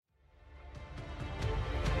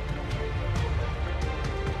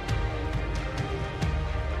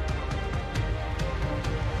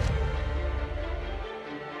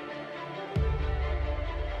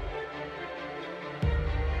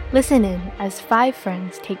Listen in as 5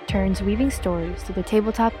 friends take turns weaving stories through the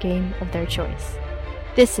tabletop game of their choice.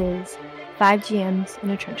 This is 5 GMs in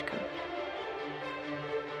a Trench Coat.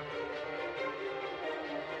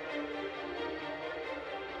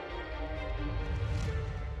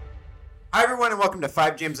 Hi everyone and welcome to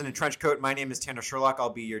 5 GMs in a Trench Coat. My name is Tanner Sherlock. I'll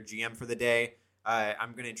be your GM for the day.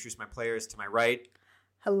 I'm going to introduce my players to my right.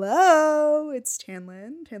 Hello, it's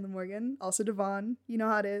Tanlin Morgan, also Devon. You know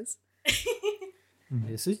how it is.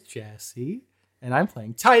 This is Jesse, and I'm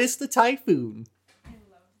playing Titus the Typhoon. I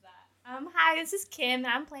love that. Hi, this is Kim, and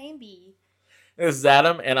I'm playing B. This is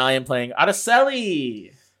Adam, and I am playing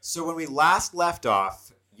Araceli. So when we last left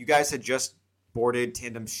off, you guys had just boarded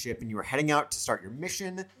Tandem's ship and you were heading out to start your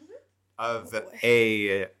mission of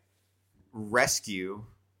a rescue,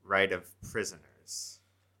 right, of prisoners.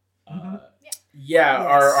 Yeah,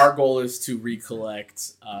 Yes. our goal is to recollect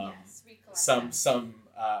some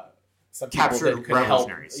Captured people that could help.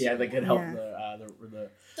 revolutionaries. Yeah, that could help Yeah. the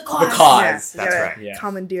cause. cause. That's We gotta right. Yeah.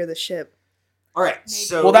 Commandeer the ship. All right, Maybe.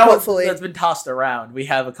 so Well, Hopefully. that's been tossed around. We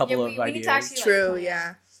have a couple Yeah, of we need ideas. to actually, True, plan.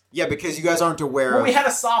 yeah. yeah, because you guys aren't aware Well, of... we had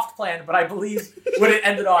a soft plan, but I believe what it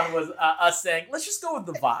ended on was us saying, "Let's just go with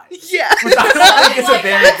the vibe." Yeah. Which I don't think it's a Like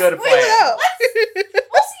very that. good Wait, plan. no. We'll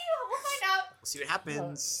see. We'll find out. We'll see what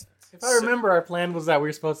happens. If I remember, our plan was that we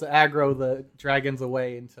were supposed to aggro the dragons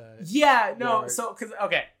away into Yeah, no. Yeah. So, because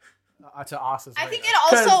okay. To Os's. I think lair.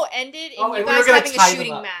 it also ended in Oh, you and we were guys gonna having tie a them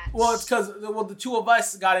shooting up. match. Well, it's because the two of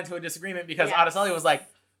us got into a disagreement because Yes. Araceli was like,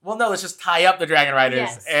 "Well, no, let's just tie up the dragon riders,"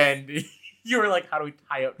 Yes. and you were like, "How do we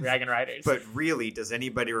tie up dragon riders?" But really, does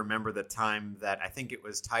anybody remember the time that I think it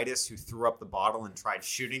was Titus who threw up the bottle and tried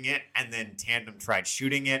shooting it, and then Tandem tried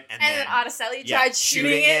shooting it, and then then Araceli yeah, tried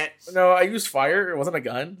shooting it. no, I used fire. It wasn't a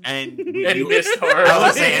gun. and And you missed I was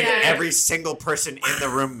horribly. saying Yeah. every single person in the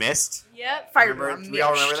room missed. Yep. Fire Remember? on Do we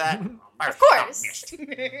all remember that? Of course.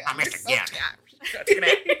 I missed again.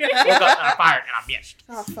 Woke up on a fire and I missed.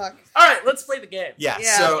 Oh, fuck. All right, let's play the game. Yeah.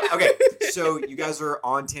 Yeah. So okay. So you guys are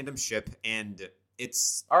on Tandem's ship, and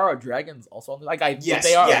it's Are our dragons also on the yes,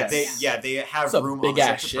 they are. yeah, okay. they have It's a room on the ship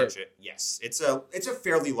big-ass to perch it. Yes, it's a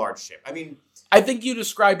fairly large ship. I mean, I think you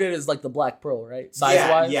described it as like the Black Pearl, right? Size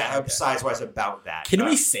wise. yeah, size wise about that. Can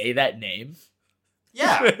we say that name?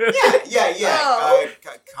 Yeah. Oh.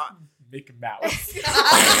 Mickey Mouse.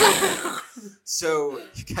 So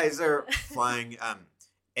you guys are flying,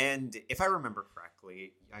 and if I remember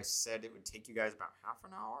correctly, I said it would take you guys about half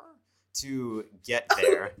an hour to get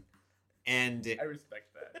there, and I respect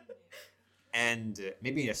that.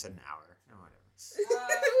 maybe just an hour.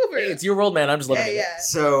 Oh, whatever. Hey, it's your world, man. I'm just living Yeah, it. yeah.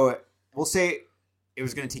 So we'll say it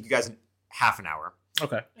was going to take you guys half an hour,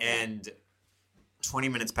 Okay, and 20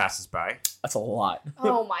 minutes passes by, that's a lot.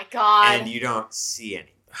 Oh my god. and you don't see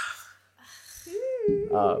any.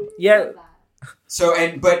 Yeah. So,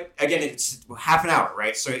 but again, it's half an hour,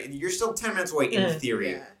 right? So you're still 10 minutes away in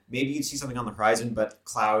theory. Yeah. Maybe you'd see something on the horizon, but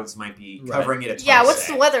clouds might be Right. covering it. It's Yeah, hard to what's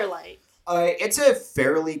say. the weather like? It's a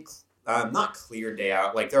fairly, not clear day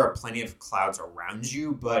out. Like, there are plenty of clouds around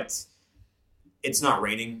you, but it's not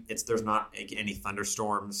raining. There's not like, any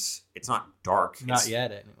thunderstorms. It's not dark. Not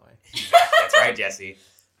yet, anyway. That's right, Jesse.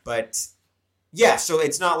 But yeah, so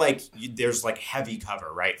it's not like there's like heavy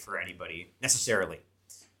cover, right, for anybody necessarily.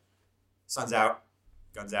 Sun's out,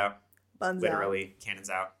 guns out, Buns literally, cannons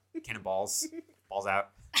out, cannonballs, balls out.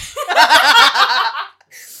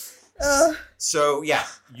 out. So yeah,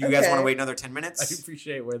 you guys Okay. want to wait another 10 I minutes?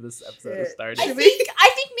 appreciate where this episode Shit. is starting. I Should think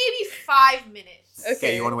maybe 5 minutes.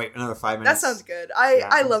 Okay. You want to wait another 5 That minutes? sounds good. Yeah.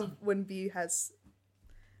 I love when B has...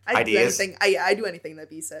 Ideas? Do anything. I do anything that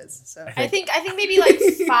B says. So I think maybe like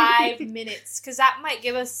 5 minutes, because that might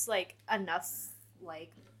give us like enough like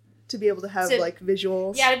to be able to have To- like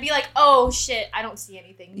visuals. to be like, oh shit, I don't see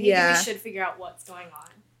anything. Maybe Yeah. we should figure out what's going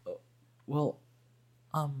on. Well,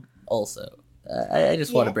 also, I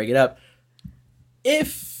just want to Yeah. bring it up.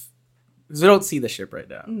 Because we don't see the ship right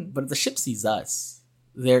now, Mm. but if the ship sees us,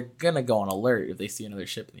 they're gonna go on alert if they see another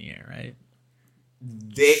ship in the air, right?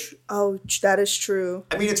 That is true.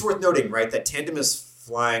 I mean, it's worth noting, right, that Tandem is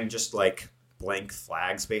flying just like blank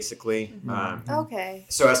flags, basically, Okay.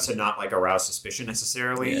 so as to not like arouse suspicion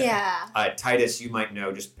necessarily. Yeah. Titus, you might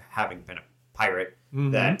know, just having been a pirate,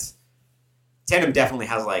 Mhm. that Tandem definitely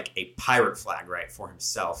has like a pirate flag, right, for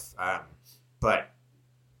himself. But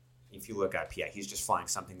if you look up, he's just flying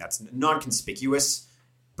something that's non-conspicuous,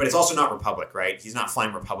 but it's also not Republic, right? He's not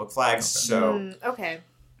flying Republic flags, so Okay.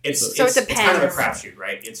 it's So it it's kind of a depends. crapshoot,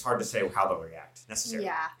 right? It's hard to say how they'll react necessarily.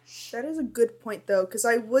 Yeah. That is a good point though, because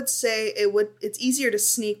I would say it's easier to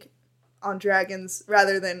sneak on dragons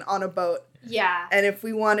rather than on a boat. Yeah. And if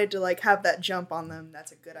we wanted to like have that jump on them,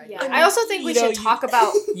 that's a good idea. Yeah. I also think we should talk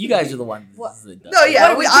about. You guys are the ones. What? No,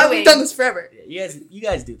 yeah, What are we we've done this forever. Yeah, you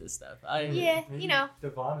guys do this stuff. Yeah, you know.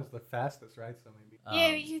 Devon is the fastest, right? So maybe. Yeah,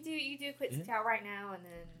 you do a quick scout right now, and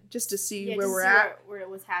then Just to see yeah, where just we're see at. where it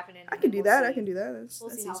was happening. I can do that. I can do that. That's, We'll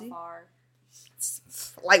that's see how easy. far.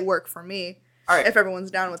 It's light work for me. All right. If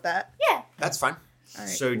everyone's down with that. Yeah. That's fine. All right,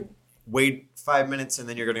 So cool. wait 5 minutes and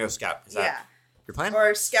then you're going to go scout. Is Yeah. that your plan?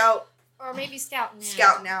 Or scout Or maybe scout now.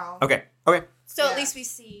 scout now. Okay. Okay. So Yeah. at least we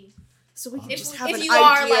see So we can if, just have if an you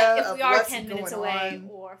are idea like if of we are what's 10 minutes going away on.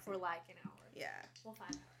 or for like an hour. Yeah. We'll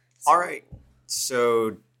find out. All right.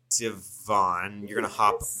 So Devon, you're going to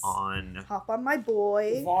hop on. Hop on my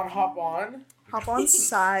boy. Vaughn, hop on. Hop on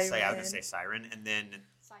Siren. So I was going to say Siren and then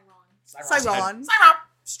Siron. Siron.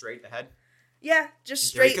 straight ahead. Yeah, just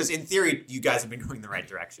straight. Because in theory, you guys have been going the right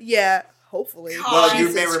direction. Yeah, hopefully. Well, you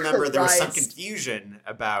Jesus may remember there was some Christ. confusion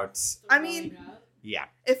about. I mean, Yeah.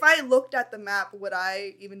 if I looked at the map, would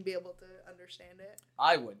I even be able to understand it?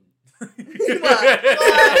 I wouldn't.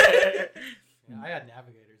 Yeah, I had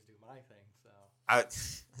navigators do my thing, so. I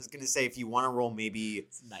was going to say if you want to roll maybe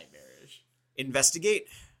It's nightmarish. investigate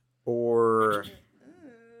or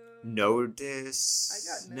Mm, notice.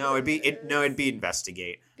 I got No, it'd be notice. it'd be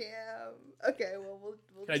investigate. Damn. Okay, well,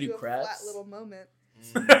 we'll Can I do do a crafts? flat little moment.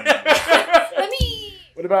 Let me.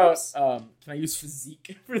 What about, can I use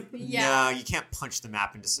physique for this? Yeah. No, you can't punch the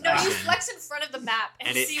map into No, submission. you flex in front of the map and,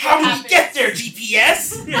 And it- see How what do happens. you get there,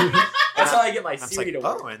 GPS? That's how I get my And it's Siri like, to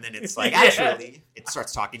work. oh, and then it's like, Yeah. actually, it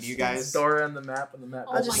starts talking to you guys. Store on the map, and the map.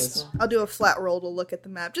 Oh I'll my just God. I'll do a flat roll to look at the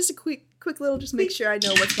map. Just a quick little, just make sure I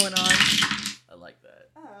know what's going on. I like that.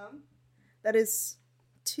 That is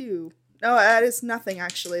 2. No, that is nothing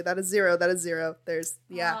actually. That is 0. That is 0. There's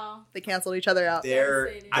Oh. they canceled each other out. There,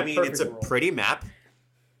 Devastating. I mean, it's a Perfect roll. pretty map.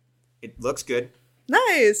 It looks good.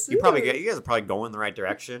 Nice. You Ooh. guys are probably going the right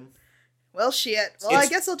direction. Well, shit. Well, I It's-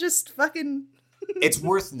 guess I'll just fucking. It's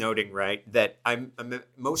worth noting, right, that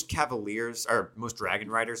most Cavaliers or most Dragon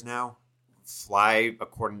Riders now fly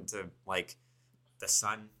according to like the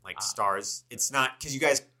sun, like stars. It's not because you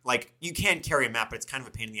guys like you can carry a map, but it's kind of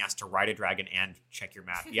a pain in the ass to ride a dragon and check your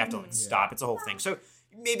map. You have to like, stop. It's a whole thing. So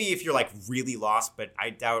maybe if you're like really lost, but I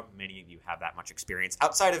doubt many of you have that much experience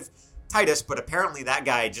outside of Titus. But apparently that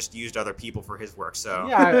guy just used other people for his work. So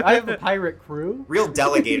Yeah, I have a pirate crew. real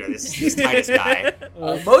delegator, this Titus guy.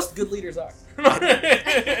 Most good leaders are.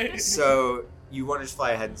 So you want to just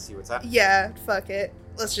fly ahead and see what's up? Yeah, fuck it.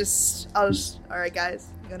 All right, guys.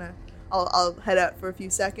 I'll head out for a few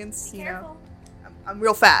seconds. Be You know, careful. I'm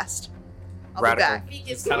real fast. I'll Radical. be back. He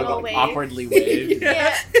gives Kind a of little like wave. awkwardly wave.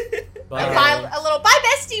 Yeah. But, A little bye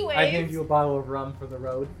bestie wave. I hand you a bottle of rum for the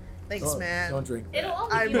road. Thanks, man. Don't drink It'll that.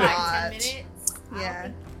 only I'm be like not. 10 minutes.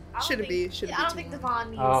 Yeah. I don't Shouldn't think- be. Shouldn't I be don't too think long.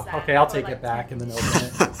 Devon needs Oh, that. okay, I'll for, take like, it back 10 and then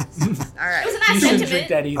minutes. open it. All right. It was a nice You shouldn't sentiment. drink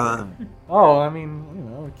that either. Oh, I mean, you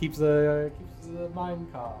know, it keeps the mind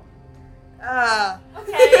calm.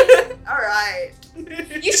 Okay. All right.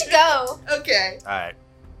 You should go. Okay. All right,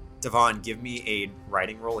 Devon, give me a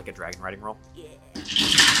riding roll, like a dragon riding roll.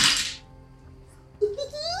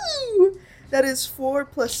 That is 4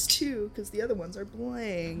 plus 2 because the other ones are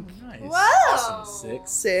blank. Nice. Whoa. Awesome.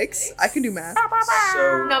 6. I can do math.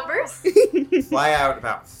 So Numbers? fly out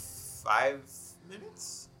about 5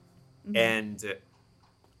 minutes, Mhm. and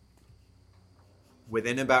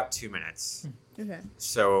within about 2 minutes. Okay.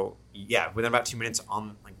 So yeah, within about 2 minutes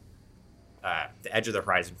on like the edge of the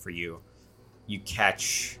horizon for you, you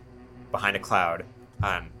catch behind a cloud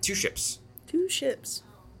 2 ships. 2 ships.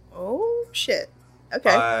 Oh shit.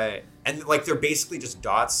 Okay. And like they're basically just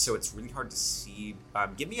dots, so it's really hard to see.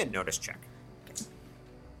 Give me a notice check.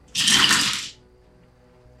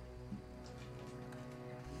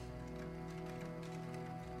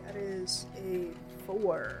 That is a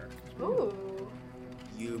 4. Ooh.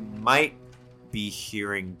 You might be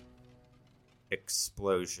hearing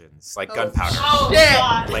explosions, like Oh, gunpowder. Oh, Shit.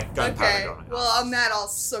 God. Like gunpowder Okay. going off. Well, on that, I'll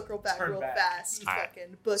circle back Turn real back. fast. All right.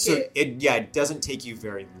 Fucking book So it. it doesn't take you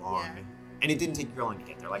very long, Yeah. and it didn't take you very long to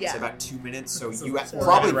get there. Like I Yeah. said, about 2 minutes. So So you it's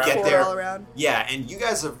probably around get 4 there. all around. Yeah, and you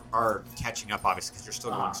guys are catching up, obviously, because you're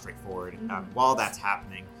still going straight forward. While that's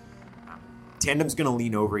happening, Tandem's going to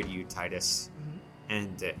lean over to you, Titus,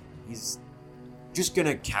 and he's just going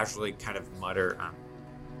to casually kind of mutter,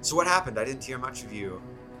 so what happened? I didn't hear much of you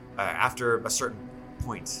after a certain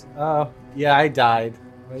point. Oh, yeah, I died.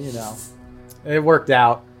 But, you know, it worked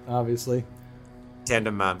out, obviously.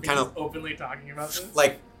 Tandem kind of openly talking about this.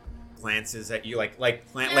 like glances at you, like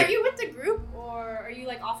Are you with the group or are you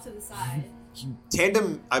like off to the side?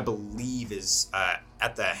 Tandem, I believe, is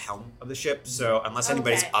at the helm of the ship. So unless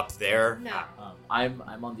anybody's up there, No. I'm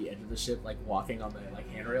on the edge of the ship, like walking on the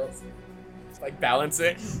handrails, just like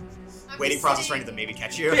balancing. waiting for us to trying to maybe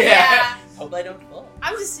catch you. Yeah. Hope I don't fall.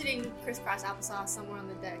 I'm just sitting crisscross applesauce somewhere on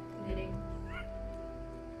the deck knitting.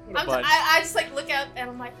 What a bunch. I just like look out and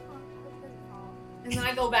I'm like, huh, hope he doesn't fall. And then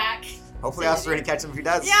I go back. Hopefully I'll ready to catch him if he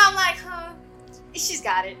does. Yeah, I'm like, huh, she's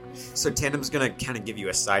got it. So Tandem's gonna kind of give you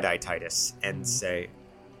a side-eye, Titus, and say,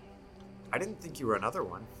 I didn't think you were another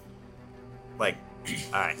one. Like,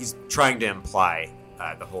 he's trying to imply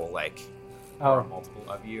the whole, like, there are multiple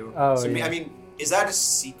of you. Oh, so, yeah. I mean, is that a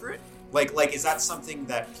secret? Like, is that something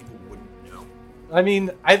that people wouldn't know? I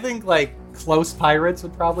mean, I think, like, close pirates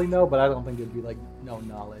would probably know, but I don't think it'd be, like, no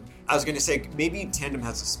knowledge. I was gonna say, maybe Tandem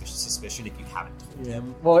has a suspicion if you haven't told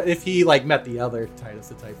him. Well, if he, like, met the other Titus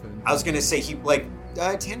the Typhoon. I was gonna say,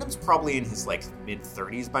 Tandem's probably in his, like,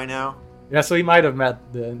 mid-30s by now. Yeah, so he might have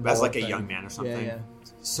met the... As, like, a young man or something. Yeah.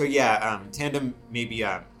 So, Tandem maybe...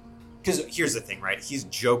 Because here's the thing, right? He's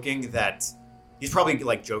joking that... He's probably,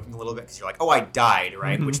 like, joking a little bit because you're like, oh, I died,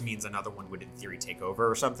 right? Mhm. Which means another one would, in theory, take over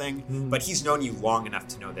or something. Mhm. But he's known you long enough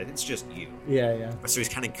to know that it's just you. Yeah. So he's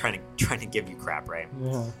kind of trying to give you crap, right?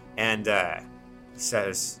 Yeah. And he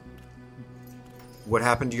says, what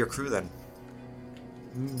happened to your crew then?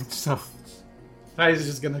 So, Titus is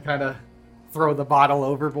just gonna kind of throw the bottle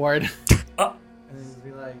overboard. And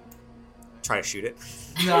be like, Try to shoot it.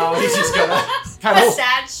 no, he's just gonna A kind of...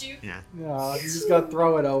 sad shoot. Yeah. No, he's just gonna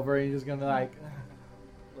throw it over. And he's just gonna like,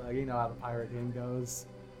 you know how the pirate game goes.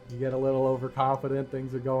 You get a little overconfident,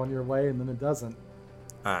 things are going your way, and then it doesn't.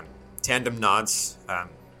 Tandem nods, and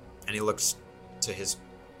he looks to his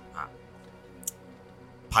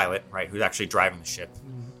pilot, right, who's actually driving the ship.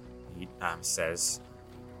 He says,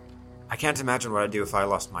 I can't imagine what I'd do if I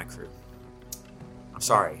lost my crew. I'm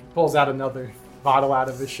sorry. Pulls out another bottle out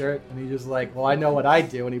of his shirt, and he's just like, well, I know what I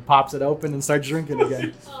do, and he pops it open and starts drinking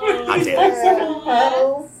again. Hot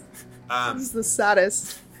damn. This is the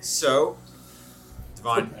saddest. So,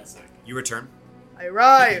 Devon, you return. I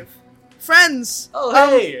arrive. Friends. Oh,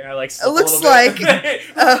 hey! I, like, It looks like...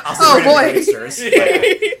 oh, boy.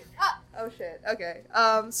 Oh, shit. Okay.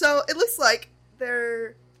 So, it looks like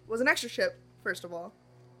there was an extra ship, first of all,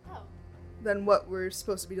 Oh. than what we're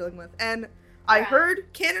supposed to be dealing with. And I Right.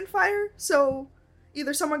 heard cannon fire, so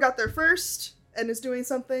either someone got there first and is doing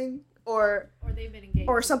something, or they've been engaged.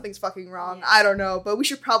 or something's fucking wrong. Yeah. I don't know, but we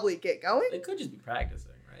should probably get going. They could just be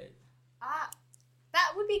practicing, right?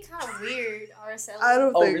 That would be kind of weird, Araceli. I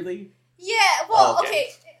don't Oh, think... really? Yeah, well, Oh, okay.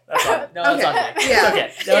 That's all. No, Okay. it's okay. It's Yeah. okay. No,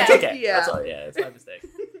 it's Yeah. okay. Yeah. That's all. Yeah, it's my mistake.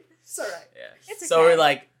 It's alright. Yeah. It's So okay. we're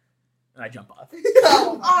like, and I jump off.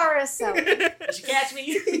 Araceli. Did you catch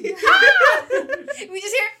me? Ah! We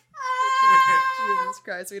just hear, ah! Jesus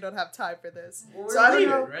Christ, we don't have time for this. Well, So I don't leaving,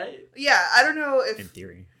 know. right? Yeah, I don't know In if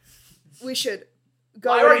theory. we should I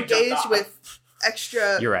go already and jumped engage off. with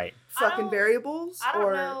extra You're right. fucking variables. I don't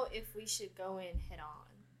or know if we should go in head on.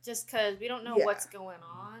 Just because we don't know Yeah. what's going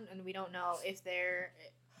on, and we don't know if they're...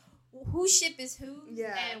 Whose ship is whose,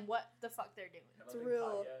 Yeah. and what the fuck they're doing. It's a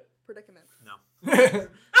real predicament.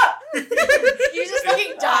 You just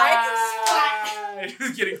fucking die.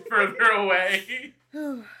 He's getting further away.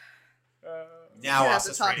 Now Yeah,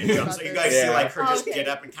 Asa's the ready to talking jump. about So you this. guys see Yeah. like her just Okay. get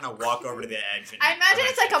up and kind of walk over to the edge. And I imagine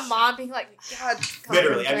it's like a mom being like, God,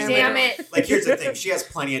 Literally, I mean, damn literally. it. Like, here's the thing. She has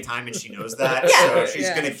plenty of time and she knows that. Yeah. So she's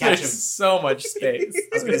Yeah. going to catch him. There's so much space. I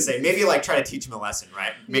was going to say, maybe like try to teach him a lesson,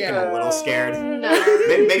 right? Make him a Yeah. little scared. No.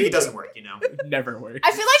 Maybe it doesn't work, you know? Never works.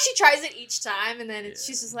 I feel like she tries it each time, and then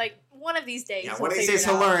she's just like, one of these days. Yeah, he'll one of these figure days it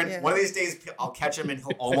he'll out. learn. Yeah. One of these days I'll catch him and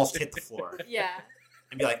he'll almost hit the floor. Yeah.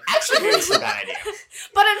 And be like, actually, maybe it's a bad idea.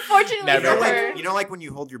 But unfortunately Never. for her, You know, like when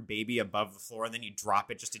you hold your baby above the floor and then you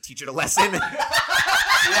drop it just to teach it a lesson? Yeah,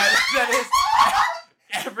 that is.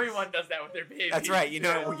 Everyone does that with their baby. That's right. You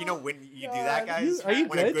know when you do that, guys? Are you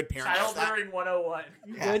when a good? good parent does Child that? rearing 101.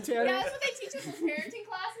 You Yeah. good, Tanner? yeah, that's what they teach us in parenting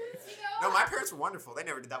classes, you know? No, my parents were wonderful. They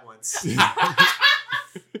never did that once.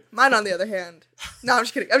 Mine, on the other hand. No, I'm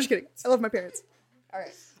just kidding. I love my parents. All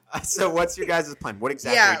right. So what's your guys' plan? What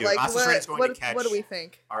exactly Yeah, are you doing? like Asa's going to catch what do we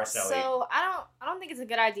think? Araceli. So I don't think it's a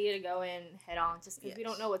good idea to go in head on, just because we Yes.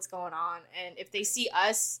 don't know what's going on, and if they see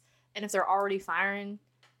us and if they're already firing,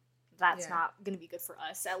 that's Yeah. not going to be good for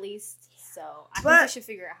us at least. So I think But- we should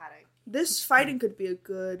figure out how to This fighting could be a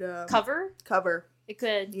good cover. cover. It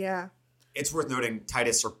could. Yeah. It's worth noting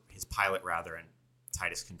Titus, or his pilot rather, and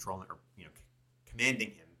Titus controlling or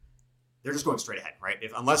commanding him. They're just going straight ahead, right?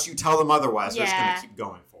 Unless you tell them otherwise, they're just going Yeah. to keep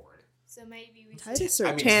going forward. So maybe we should. Titus or I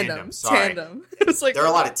mean, Tandem? Tandem, sorry. Tandem. Maybe we should. Titus or I mean, Tandem? Tandem, sorry. Tandem. It was like There are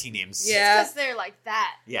a lot of T names. Yeah. Because they're like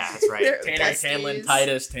that. Yeah, that's right. They're- Tanner, Tamlin, Besties.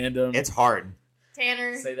 Titus, Tandem. It's hard.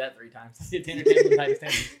 Tanner. Say that 3 times. Tanner, Tamlin, Titus,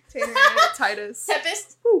 Tandem. Tanner, Titus.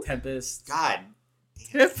 Tempest. Tempest. God.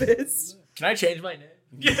 Tempest. Can I change my name?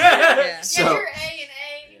 Yeah. Yeah, So- you're A and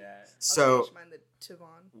A. Yeah. So, I'll change mine to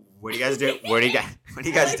Tivon. what do you guys do? What are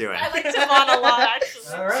you guys doing? I like Tavon a lot,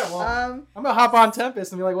 actually. All right, well, Um, I'm gonna hop on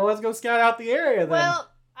Tempest and be like, well, let's go scout out the area then. Well,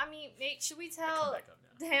 I mean, should we Come tell back up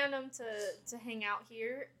now. Tandem to hang out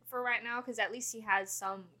here for right now? Because at least he has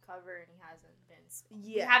some cover and he hasn't been.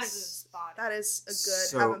 He haven't been yes. spotted. That is a good.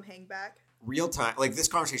 So- have him hang back. Real time, like this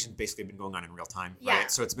conversation's basically been going on in real time, Yeah.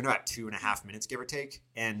 right? So it's been about 2.5 minutes, give or take.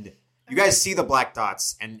 And you guys see the black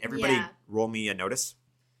dots, and everybody Yeah. roll me a notice.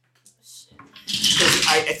 'Cause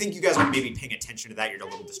I think you guys are maybe paying attention to that. You're a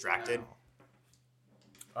little distracted.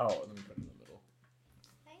 Oh, let me put it in the middle.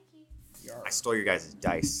 Thank you. I stole your guys'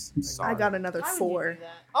 dice. Sorry. I got another Why would you 4. do that?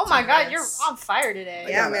 Oh my god, you're Yes. on fire today.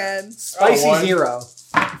 Yeah, man. Spicy one. 0.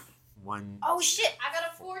 One. Oh shit, I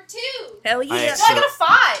got a 4 too. Hell yeah. I- So I got a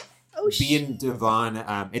 5. Oh Being Devon,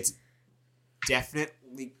 it's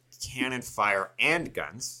definitely cannon fire and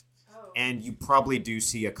guns. Oh. And you probably do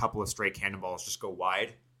see a couple of stray cannonballs just go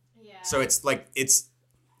wide. Yeah. So it's like,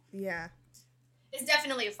 Yeah. It's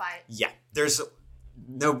definitely a fight. yeah, there's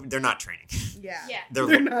no, they're not training. Yeah. Yeah. They're,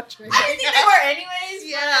 They're not trained. I didn't think they were anyways.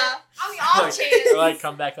 Yeah. But on the off Like, chance. or like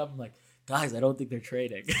come back up and like, guys, I don't think they're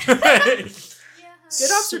trading. Yeah.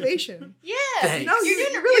 Good observation. Yeah. Thanks. No, You're you're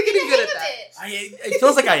doing really you're getting good at hang that. of it. It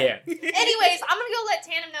feels like I am. Anyways, I'm gonna go let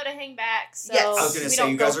Tandem know to hang back. So Yes. I was gonna we say,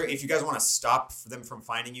 don't you guys go- are, if you guys want to stop them from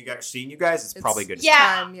finding you guys, seeing you guys, it's probably good. Yeah,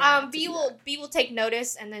 time, yeah, to B do will B will take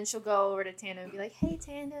notice, and then she'll go over to Tandem and be like, "Hey,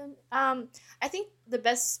 Tandem, I think the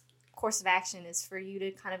best course of action is for you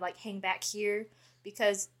to kind of like hang back here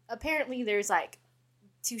because apparently there's like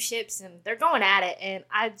 2 ships and they're going at it, and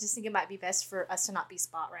I just think it might be best for us to not be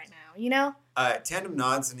spot right now. You know? Tandem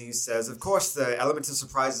nods and he says, "Of course, the element of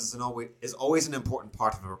surprise is always an important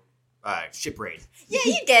part of a ship raid." Yeah,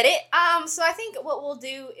 you get it. So I think what we'll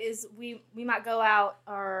do is we might go out,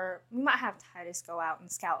 or we might have Titus go out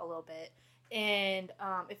and scout a little bit, and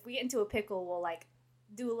if we get into a pickle, we'll like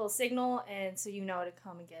do a little signal, and so you know to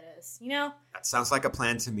come and get us. You know? That sounds like a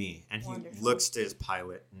plan to me. And he Wonderful. looks to his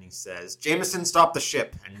pilot and he says, "Jameson, stop the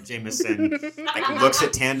ship." And Jameson like looks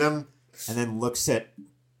at Tandem and then looks at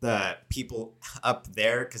the people up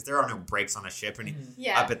there because there are no brakes on a ship. And he,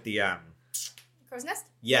 Yeah. up at the Crow's Nest.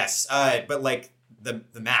 yes, but like the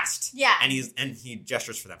mast. Yeah. And he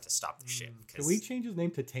gestures for them to stop the ship. 'cause- Can we change his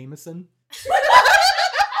name to Tamison?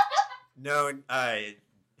 No,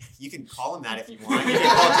 you can call him that if you want. You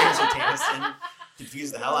can call Jameson Tamison.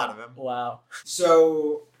 Confuse the hell out of him. Wow.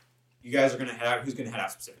 So you guys are gonna head out. Who's gonna head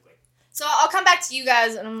out specifically? So I'll come back to you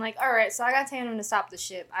guys, and I'm like, all right. So I got Tandem to stop the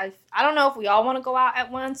ship. I don't know if we all want to go out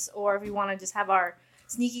at once, or if we want to just have our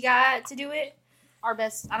sneaky guy to do it. Our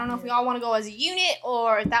best. I don't know if we all want to go as a unit,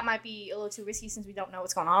 or if that might be a little too risky since we don't know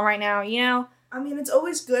what's going on right now. You know? I mean, it's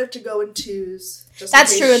always good to go in 2s. Just in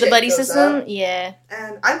That's case true. The shit buddy goes system. up. Yeah.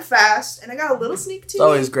 And I'm fast, and I got a little sneak too. It's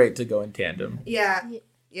always great to go in tandem. Yeah.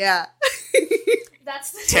 Yeah.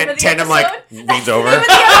 That's the name of the Tandem episode. like leans over. Name of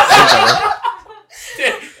the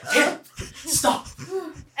episode. Stop.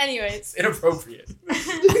 Anyways, It's inappropriate.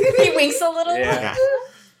 he winks a little. Yeah.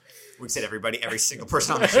 We said everybody, every single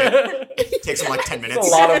person on the ship. It's Takes him like 10 minutes. a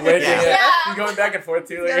lot of winking. Yeah. Yeah. He's going back and forth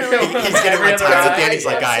too. Like, Yeah, like, He's getting every my other times at the eye. end. He's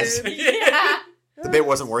like, Yeah, guys, dude. Yeah. the bit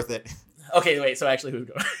wasn't worth it. Okay, wait. So actually, who's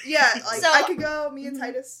going? Yeah, like So- I could go. Me and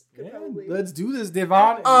Titus could Yeah, probably. let's do this,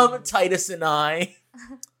 Devon. Titus and I.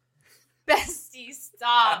 Bestie,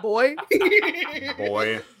 stop. Boy.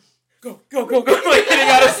 Boy. Go. Like hitting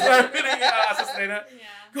out a assassinator.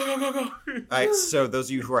 Yeah. Go. All right, so those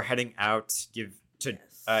of you who are heading out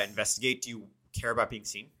investigate, do you care about being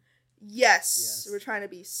seen? Yes. Yes. We're trying to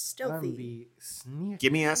be I'm stealthy. be sneaky.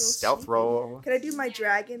 Give me a stealth roll. Can I do my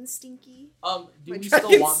dragon stinky? Do My we still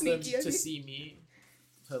dragon want them sneaky, I to mean. see me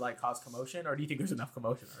to like cause commotion, or do you think there's enough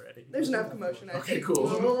commotion already? There's enough commotion. I Okay, think. cool.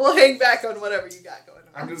 We'll hang back on whatever you got going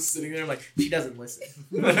on. I'm just sitting there like she doesn't listen.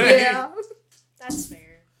 Yeah. That's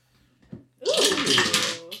fair.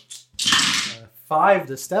 Ooh. 5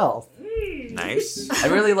 to stealth. Nice. I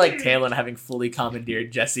really like Talon having fully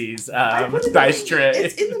commandeered Jesse's I put it dice in- tray.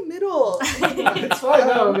 It's in the middle. It's fine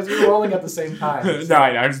though, because we were rolling at the same time. No,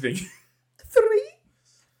 I know. I'm just being. 3.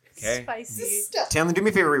 Okay. Spicy. Stuff. Talon, do me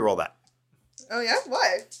a favor, re-roll that. Oh yeah.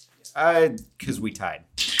 Why? Because we tied.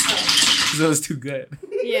 Because it was too good.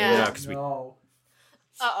 Yeah. because we. No.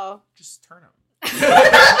 Uh-oh. Just turn him.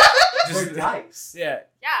 They're dice. Yeah.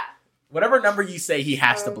 Yeah. Whatever number you say, he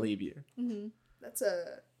has to Um, believe you. Mm-hmm. That's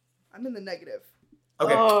a I'm in the negative.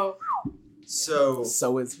 Okay. Oh. So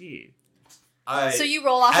is he. So you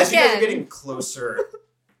roll off as again. you guys are getting closer,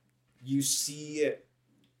 you see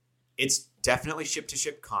it's definitely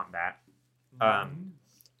ship-to-ship combat.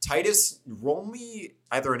 Titus, roll me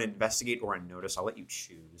either an investigate or a notice. I'll let you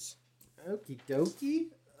choose. Okie dokie.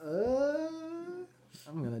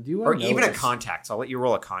 I'm gonna do or even a contact. I'll let you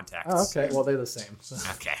roll a contact. Oh, okay. Well, they're the same. So.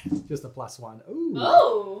 Okay. Just a +1. Ooh.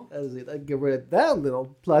 Oh. That is it. I'd get rid of that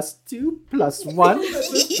little +2 +1. That's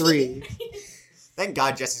a 3. Thank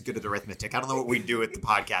God Jesse's good at arithmetic. I don't know what we'd do with the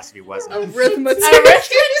podcast if he wasn't. Arithmetic.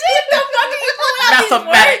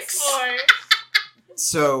 Mathematics.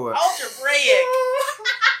 So algebraic.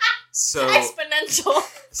 So exponential.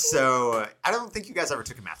 So I don't think you guys ever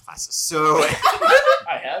took a math classes. So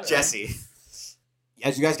I have. Jesse,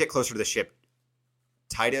 as you guys get closer to the ship,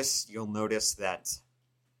 Titus, you'll notice that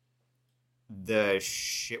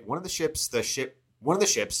one of the ships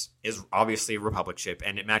is obviously a Republic ship,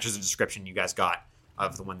 and it matches the description you guys got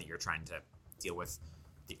of the one that you're trying to deal with.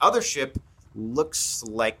 The other ship looks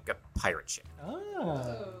like a pirate ship. Ah. Do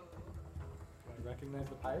I recognize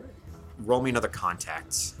the pirate? Roll me another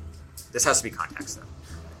contact. This has to be contacts, though.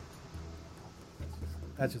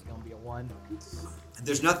 That's just gonna be a 1.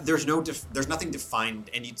 There's nothing defined,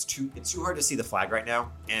 and it's too hard to see the flag right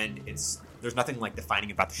now, and there's nothing like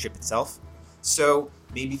defining about the ship itself. So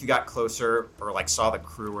maybe if you got closer or like saw the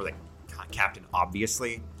crew or the captain,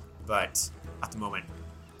 obviously, but at the moment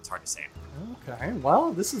it's hard to say. Okay,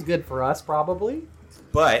 well, this is good for us, probably.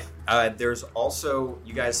 But there's also,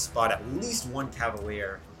 you guys spot at least one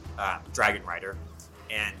Cavalier dragon rider,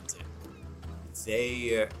 and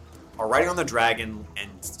they are riding on the dragon and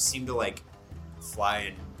seem to like fly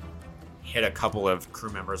and hit a couple of crew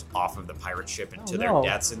members off of the pirate ship into their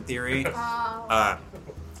deaths in theory.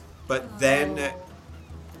 But then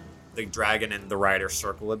the dragon and the rider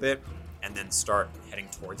circle a bit and then start heading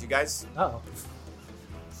towards you guys. Oh.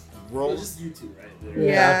 Roll. Just you two, right? There.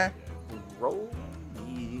 Yeah. Roll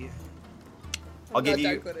me. I'll let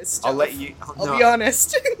you. I'll be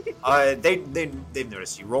honest. They've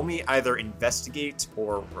noticed you. Roll me either investigate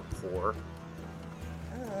or rapport.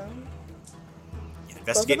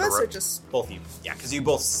 Investigate both of us or just both of you? Yeah, because you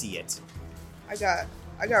both see it. I got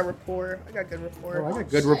rapport. I got good rapport. Oh, I got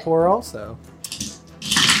good rapport also.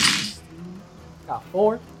 Got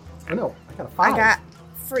 4. Oh no, I got a 5. I got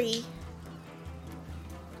free.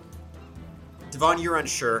 Devon, you're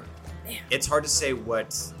unsure. It's hard to say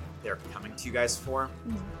what they're coming to you guys for,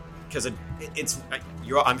 because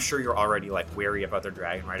I'm sure you're already like wary of other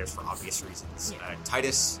dragon riders for obvious reasons. Yeah.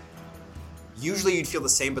 Titus, usually you'd feel the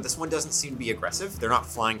same, but this one doesn't seem to be aggressive. They're not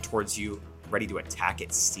flying towards you, ready to attack,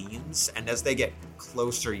 it seems. And as they get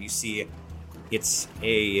closer, you see it's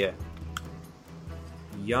a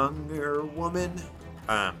younger woman.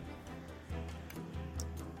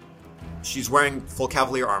 She's wearing full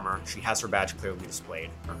Cavalier armor. She has her badge clearly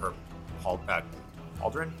displayed, or her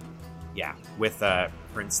pauldron? Yeah, with the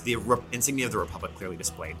insignia of the Republic clearly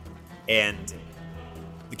displayed. And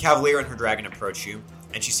the Cavalier and her dragon approach you,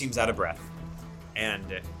 and she seems out of breath.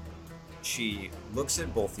 And she looks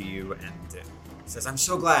at both of you and says, "I'm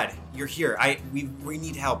so glad you're here. We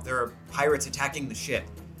need help. There are pirates attacking the ship."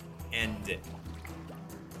 And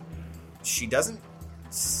she doesn't...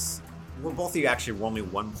 Well, both of you actually roll me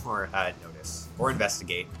one more notice, or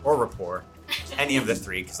investigate, or rapport. Any of the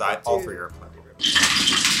three, because all three are plenty.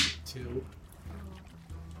 2.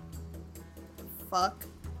 Fuck.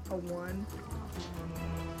 A 1.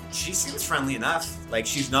 She seems friendly enough. Like,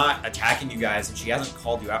 she's not attacking you guys, and she hasn't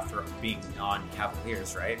called you out for being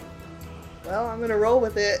non-Cavaliers, right? Well, I'm gonna roll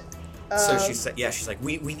with it. So she said, "Yeah." She's like,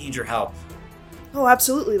 "We need your help." Oh,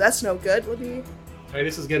 absolutely. That's no good. Let me.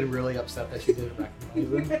 Titus is getting really upset that she didn't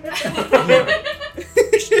recognize him.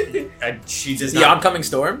 And she does The not. oncoming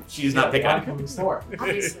storm? She does not pick up. Oncoming storm.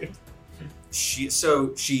 Obviously. She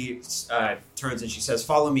turns and she says,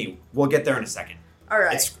 "Follow me. We'll get there in a second." All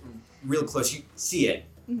right. It's real close. You see it,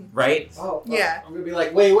 right? Oh, Yeah. I'm gonna be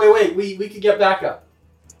like, wait. We could get backup.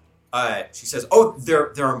 She says, "Oh,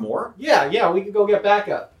 there are more." Yeah. We could go get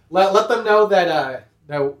backup. Let them know that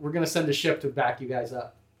we're gonna send a ship to back you guys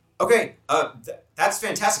up. Okay. That's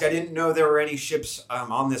fantastic. I didn't know there were any ships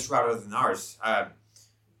on this route other than ours.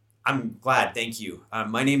 I'm glad. Thank you.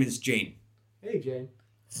 My name is Jane. Hey, Jane.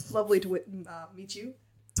 Lovely to meet you.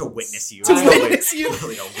 To witness you. To It's witness you.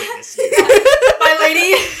 Really to witness you. My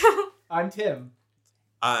lady. I'm Tim.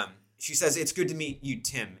 She says, "It's good to meet you,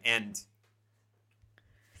 Tim, and..."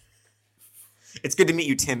 It's good to meet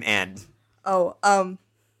you, Tim, and... Oh,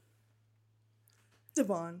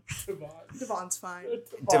 Devon. Devon's fine.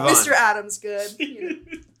 Devon. Mr. Adams, good. You know.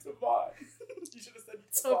 Devon. You should have said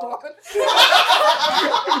Tavon.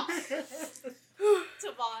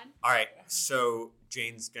 Tavon. All right, so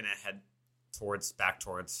Jane's gonna head back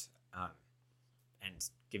towards, and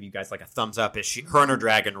give you guys like a thumbs up as her and her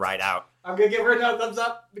dragon ride out. I'm gonna give her another thumbs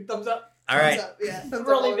up. Big thumbs up. All right. Thumbs up, yeah. Thumbs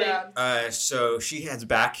Really up all big. around. So she heads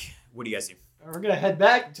back. What do you guys do? We're gonna head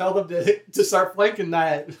back and tell them to start flanking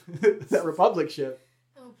that that Republic ship.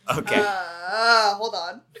 Okay. Hold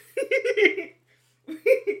on.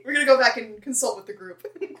 We're gonna go back and consult with the group.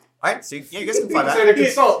 All right. So you guys can fly So back. to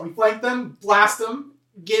consult, we flank them, blast them,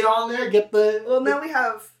 get on there, get the. Well, now we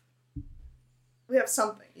have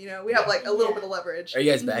something. You know, we have like a little bit of leverage. Are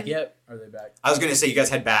you guys back yet? Are they back? I was gonna say you guys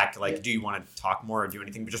head back. Like, do you want to talk more or do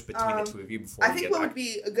anything just between the two of you before I you think get what back? would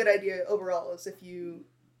be a good idea overall is if you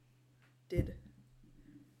did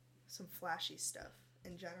some flashy stuff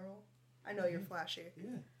in general. I know you're flashy.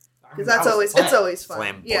 Yeah. Because it's always fun.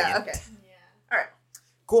 Flamboyant. Yeah, okay. Yeah.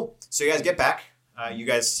 Cool. So you guys get back. You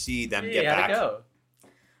guys see them get how'd back. it go?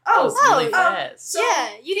 Oh, Really fast. so,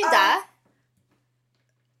 yeah, you didn't die.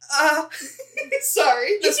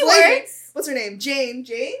 Sorry. Use This your lady, words. what's her name? Jane?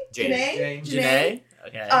 Jane. Janae?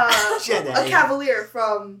 Okay. A cavalier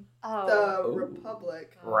from Oh. the Ooh.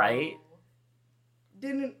 Republic. Right.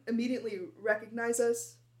 Didn't immediately recognize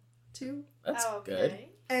us, too. That's Oh, okay. good.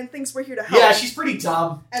 And thinks we're here to help. Yeah, she's pretty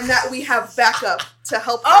dumb. And that we have backup to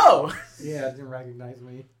help her. Oh! Yeah, didn't recognize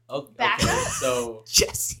me. Back Okay. up? So,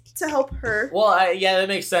 Jesse. To help her. well, yeah, that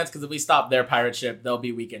makes sense because if we stop their pirate ship, they'll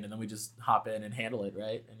be weakened, and then we just hop in and handle it,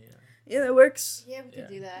 right? And Yeah, that works. Yeah, we could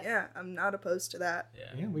do that. Yeah, I'm not opposed to that.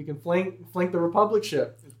 Yeah, we can flank the Republic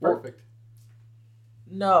ship. It's perfect.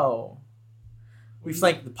 No. We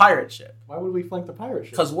flank the pirate ship. Why would we flank the pirate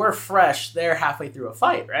ship? Because we're fresh, they're halfway through a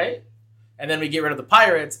fight, right? And then we get rid of the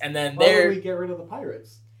pirates, and then Why they're... would we get rid of the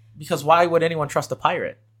pirates? Because why would anyone trust a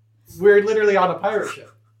pirate? We're literally on a pirate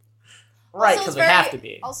ship. Right, Also, because it's we very- have to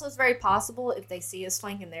be. Also, it's very possible if they see us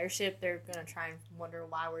flanking their ship, they're going to try and wonder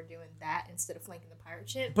why we're doing that instead of flanking the pirate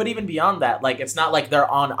ship. But even beyond that, like, it's not like they're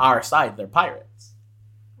on our side, they're pirates.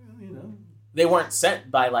 Well, you know, They weren't sent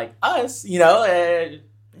by, like, us, you know? I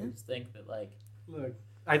just think that, like... look,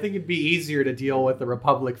 I think it'd be easier to deal with the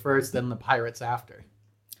Republic first than the pirates after.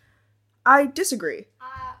 I disagree.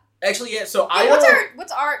 Actually, yeah, so Yeah,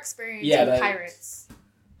 what's our experience Yeah, with that- pirates?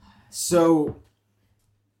 So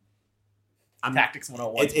Tactics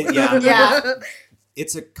 101. yeah. Yeah.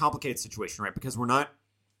 It's a complicated situation, right? Because we're not.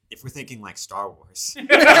 If we're thinking like Star Wars, You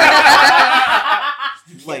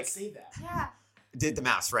like can't say that. Yeah. did the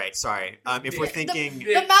mouse, right? Sorry. If we're thinking,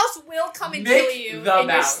 The mouse will come and Nick kill you the in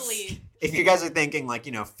mouse. your sleep. if you guys are thinking like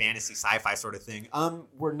fantasy sci-fi sort of thing,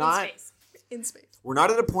 we're not. In space. In space. We're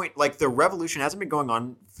not at a point like the revolution hasn't been going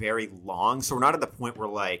on very long, so we're not at the point where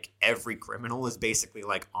like every criminal is basically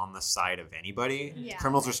like on the side of anybody. Yeah.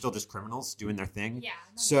 Criminals are still just criminals doing their thing. Yeah.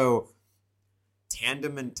 So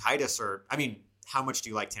Tandem and Titus are. I mean, how much do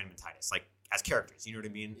you like Tandem and Titus? Like as characters, you know what I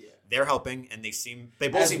mean? Yeah. They're helping, and they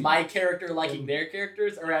both As seem. my character liking their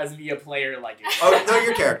characters, or as me a player liking them? Oh no,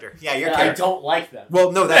 your character. Yeah, your I character. don't like them.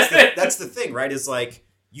 Well, no, that's the thing, right? Is like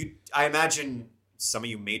you. I imagine some of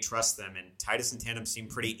you may trust them, and Titus and Tandem seem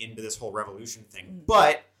pretty into this whole revolution thing.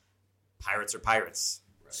 But pirates are pirates,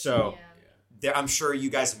 so I'm sure you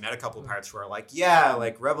guys have met a couple of pirates who are like, yeah,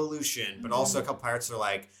 like revolution, but also a couple pirates are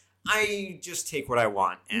like, I just take what I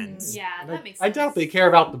want, and Yeah, that makes I sense. doubt they care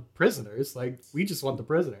about the prisoners. Like, we just want the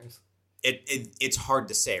prisoners. it's hard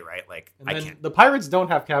to say, right? Like And I then can't. the pirates don't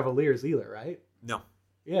have cavaliers either, right? No.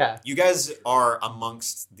 Yeah. You guys are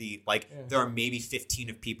amongst the Yeah. there are maybe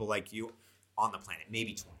 15 of people like you on the planet,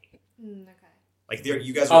 maybe 20. Okay. Like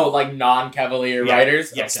you guys are. Oh, like non-cavalier Yeah.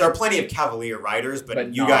 riders? Yes, Okay. there are plenty of cavalier riders,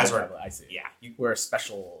 but you guys are. non-cavalier, I see. Yeah. We're a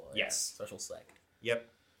special, Yes. special sect. Yep.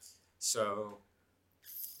 So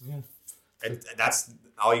Yeah. that's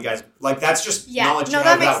all you guys like. That's just Yeah, knowledge. no, you that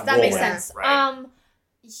have makes about makes rolling, sense. Right?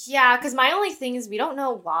 Yeah, because my only thing is we don't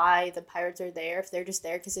know why the pirates are there. If they're just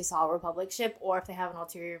there because they saw a Republic ship, or if they have an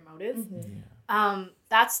ulterior motive. Mm-hmm.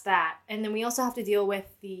 That's that, and then we also have to deal with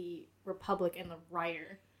the Republic and the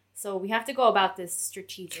writer. So we have to go about this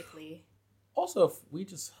strategically. Also, if we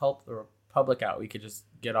just help the Republic out, we could just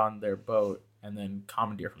get on their boat and then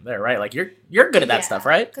commandeer from there, right? Like, you're good at that stuff,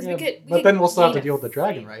 right? Because Yeah, we could. but then we'll still have to deal with the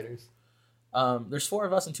dragon riders. There's 4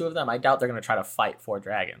 of us and 2 of them. I doubt they're going to try to fight 4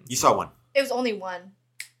 dragons. You saw one. It was only one.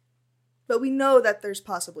 But we know that there's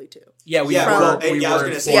possibly 2. Yeah, we Yeah, were. well, we yeah, I was were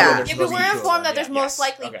gonna say, informed yeah. that there's Yeah, but supposed we're to be 2 of informed them, that there's yeah. most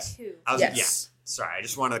likely Okay. 2. I was, Yes. Yeah. Sorry, I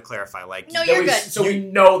just wanted to clarify. Like, No, That you're we- good. So we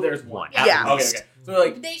know there's one. at Yeah. least. Okay. So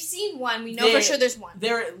like, They've seen one. We know for sure there's one.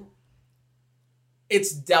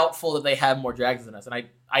 it's doubtful that they have more dragons than us, and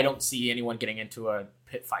I don't see anyone getting into a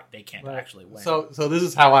pit fight. They can't Right. actually win. So this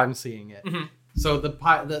is how I'm seeing it. Mhm. So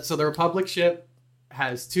the Republic ship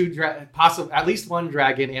has at least one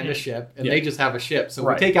dragon and a ship, and they just have a ship. So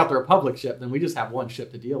we take out the Republic ship, then we just have one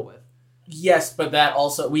ship to deal with. Yes, but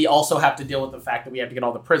we also have to deal with the fact that we have to get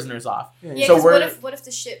all the prisoners off. Yeah, so what if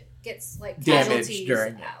the ship gets like damaged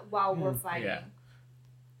during while we're fighting? Yeah.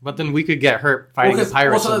 But then we could get hurt fighting the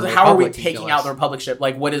pirates. So how are we taking out the Republic ship?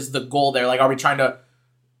 Like, what is the goal there? Like, are we trying to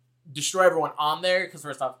destroy everyone on there? Because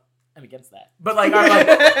first off, I'm against that. But like,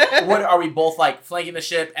 what are we both like flanking the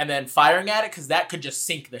ship and then firing at it? Because that could just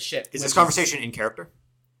sink the ship. Is this conversation in character?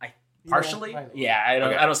 Partially. Yeah, I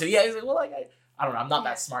don't see. Yeah, well, like I don't know. I'm not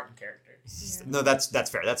that smart in character. Yeah. No, that's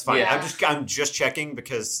fair. That's fine. Yeah. I'm just checking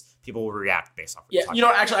because people will react based off. Yeah,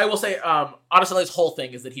 actually, I will say, honestly, this whole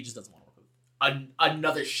thing is that he just doesn't want to work with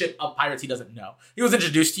another ship of pirates he doesn't know. He was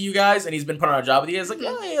introduced to you guys, and he's been put on a job with you. It's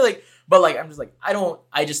like, but like, I'm just like,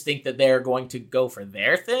 I just think that they're going to go for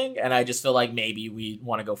their thing, and I just feel like maybe we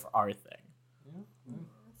want to go for our thing.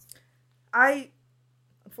 I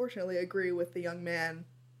unfortunately agree with the young man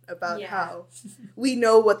about how we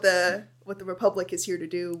know what the Republic is here to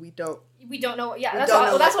do. We don't know. Yeah,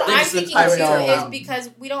 that's what I'm thinking too. Is because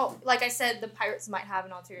we don't, like I said, the pirates might have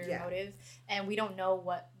an ulterior motive, and we don't know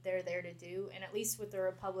what they're there to do. And at least with the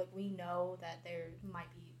Republic, we know that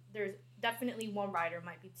there's definitely one rider,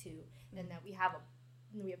 might be two, and that we have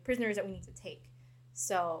prisoners that we need to take.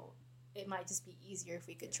 So it might just be easier if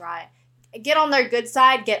we could try get on their good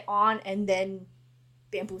side, get on, and then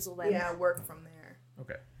bamboozle them. Yeah, work from there.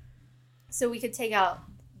 Okay. So we could take out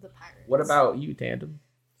the pirates. What about you, Tandem?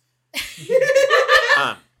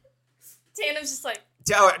 Tandem's just like...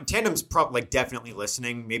 Tandem's probably definitely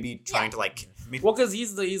listening, maybe trying to like... Well, because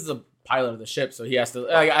he's the pilot of the ship, so he has to...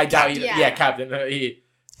 I doubt he... Yeah, Captain. He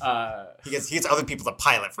gets other people to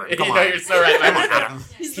pilot for him. Come on. You're so right. Come on, Adam.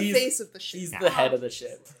 He's the face of the ship. He's the head of the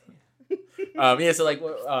ship. So like...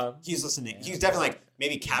 he's listening. He's definitely like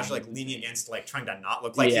maybe casually like leaning against, like trying to not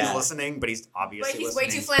look like he's listening, but he's obviously listening.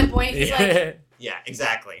 Way too flamboyant. He's like... Yeah,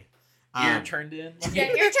 exactly. Ear turned in. Yeah,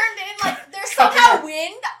 ear turned in. Like there's somehow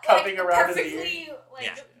wind cupping like around perfectly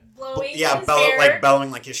blowing. Yeah, his hair. like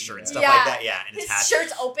bellowing like his shirt and stuff like that. Yeah, and his hat.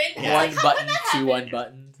 shirt's open. Yeah. One button, two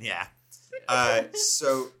unbuttoned. Yeah.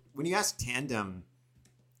 So when you ask Tandem,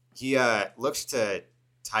 he looks to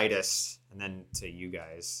Titus and then to you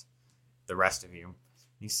guys, the rest of you.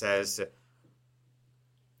 He says,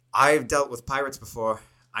 "I've dealt with pirates before.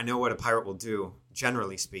 I know what a pirate will do,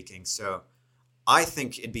 generally speaking. So I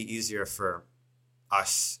think it'd be easier for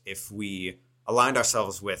us if we aligned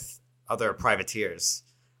ourselves with other privateers.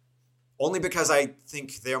 Only because I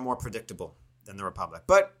think they're more predictable than the Republic.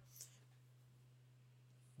 But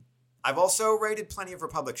I've also raided plenty of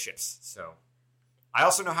Republic ships, so I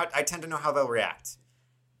tend to know how they'll react.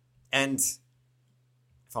 And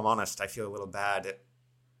if I'm honest, I feel a little bad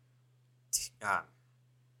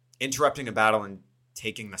interrupting a battle and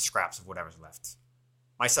taking the scraps of whatever's left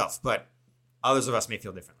myself, but others of us may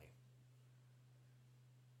feel differently."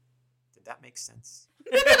 Did that make sense?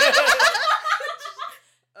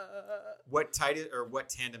 What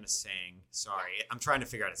Tandem is saying, sorry, I'm trying to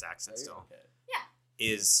figure out his accent still. Okay. Yeah.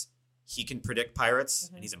 Is he can predict pirates,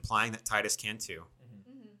 and he's implying that Titus can too.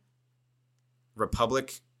 Mm-hmm.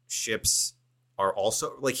 Republic ships are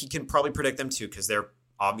also, like, he can probably predict them too, because they're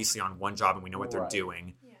obviously on one job and we know what they're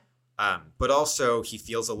doing. Yeah. But also he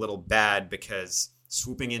feels a little bad because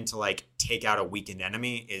swooping in to like take out a weakened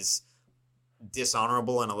enemy is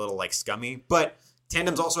dishonorable and a little like scummy. But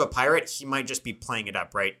Tandem's also a pirate. He might just be playing it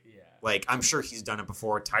up, right? Yeah. Like, I'm sure he's done it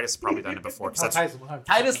before. Titus has probably done it before.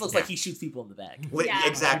 Titus looks like he shoots people in the back. Yeah.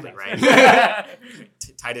 Exactly, right?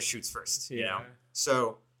 Titus shoots first, you know?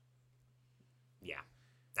 So, yeah.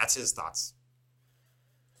 That's his thoughts.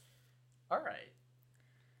 All right.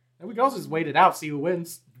 And we can also just wait it out, see who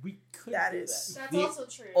wins. We could that do is. that. That's also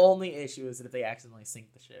true. Only issue is that if they accidentally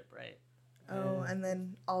sink the ship, right? Oh, and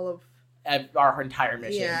then all of... our entire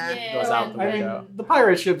mission goes out the window. The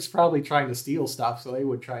pirate ship's probably trying to steal stuff, so they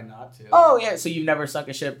would try not to. Oh, yeah. So you've never sunk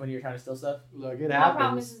a ship when you're trying to steal stuff? Look, it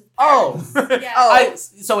happens.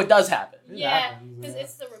 So it does happen. Yeah, because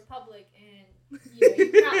it's the Republic, and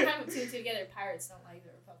you kind of two together. Pirates don't like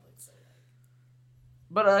the Republic, so.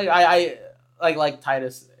 But I like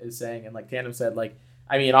Titus is saying, and like Tandem said, like,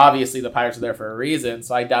 I mean, obviously the pirates are there for a reason,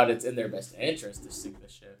 so I doubt it's in their best interest to sink the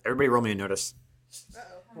ship. Everybody roll me a notice.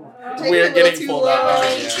 We're getting pulled up.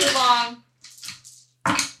 Too long.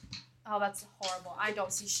 Oh, that's horrible. I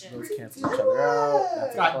don't see shit. Those cancel each other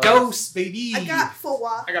out. Got dose, baby. I got full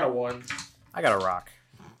walk. I got a 1. I got a rock.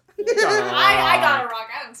 I got a rock.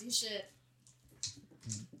 I don't see shit.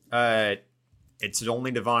 It's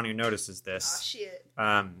only Devon who notices this. Oh, shit.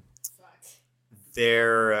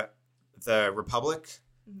 the Republic,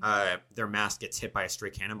 their mast gets hit by a stray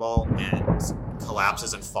cannonball and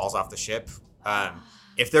collapses and falls off the ship.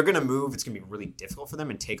 If they're going to move, it's going to be really difficult for them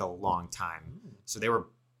and take a long time. So they were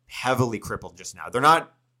heavily crippled just now. They're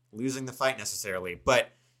not losing the fight necessarily, but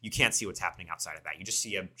you can't see what's happening outside of that. You just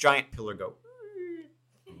see a giant pillar go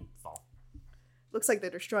and fall. Looks like they're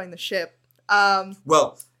destroying the ship.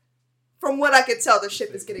 Well, from what I could tell, the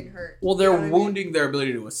ship is getting hurt. Well, they're wounding their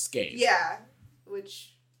ability to escape. Yeah,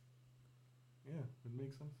 which... Yeah, it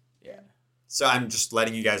makes sense. Yeah. so I'm just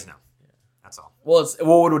letting you guys know. That's all. Well,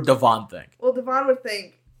 what would Devon think? Well, Devon would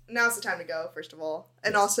think, now's the time to go, first of all.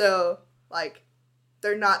 And also, like,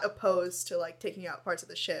 they're not opposed to, like, taking out parts of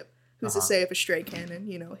the ship. Who's to say if a stray cannon,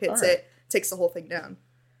 hits it, takes the whole thing down.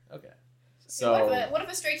 Okay. So what if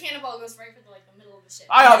a stray cannonball goes right for the middle of the ship?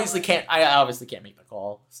 I obviously can't make the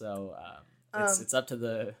call. So it's up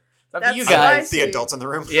to you guys. The adults in the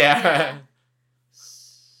room. Yeah.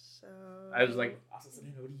 So I was like, what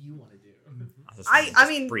do you want to do? I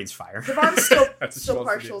mean, breathes fire. Devon's still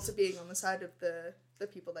partial to being on the side of the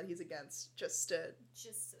people that he's against, just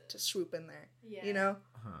to swoop in there. Yeah.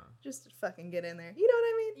 Just to fucking get in there. You know what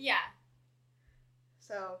I mean? Yeah.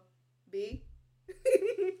 So, B?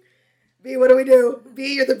 B, what do we do?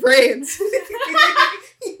 B, you're the brains.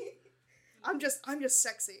 I'm just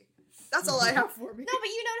sexy. That's all I have for me. No, but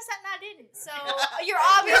you noticed that Matt didn't. So you're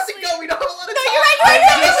We have to obviously. go. We don't have a lot of time. You're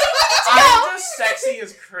right. I'm just sexy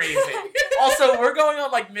as crazy. Also, we're going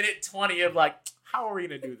on like minute 20 of like, how are we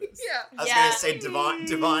gonna do this? Yeah. I was gonna say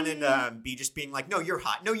Devon and B just being like, no, you're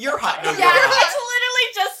hot. No, you're hot. No, Yeah, you're hot. it's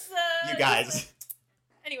literally just. You guys.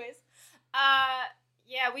 Anyways,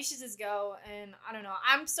 yeah, we should just go, and I don't know.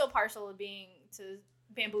 I'm still partial to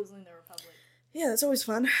bamboozling the Republic. Yeah, that's always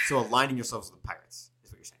fun. So aligning yourselves with the pirates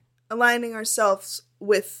is what you're saying. Aligning ourselves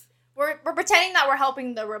with... We're pretending that we're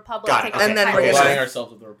helping the Republic. Got it. take Okay. And then the we're pirates. gonna- Aligning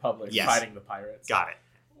ourselves with the Republic, Yes. fighting the pirates. Got it.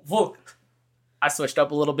 Well, I switched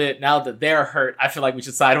up a little bit. Now that they're hurt, I feel like we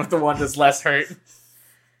should side with the one that's less hurt.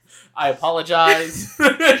 I apologize.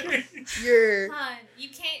 You're... Hun, you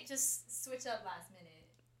can't just switch up last minute.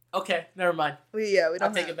 Okay, never mind. We don't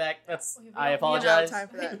I'll take have... it back. That's. We don't- I we don't We don't have apologize. time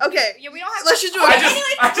for that. Okay. Yeah, we don't have. Let's just do it.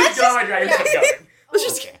 I just got on my dragon. Kept going. Let's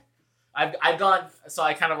just... Okay. I've gone, so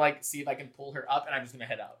I kind of like see if I can pull her up, and I'm just gonna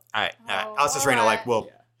head out. All right. Oh, Alice Reina alright. will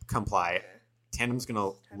Yeah. comply. Tandem's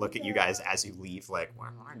gonna look at you guys as you leave, like, what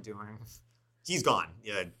am I doing? He's gone.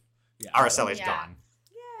 Yeah. Araceli's Yeah. gone.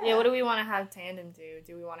 Yeah, what do we want to have Tandem do?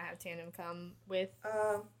 Do we want to have Tandem come with?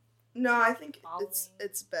 No, I think Following.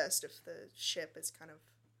 it's best if the ship is kind of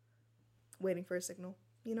waiting for a signal,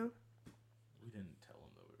 We didn't tell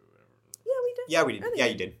him that we were. Yeah, we did. Yeah, we did. I think- Yeah,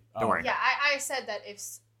 you did. Don't worry. Yeah, I said that if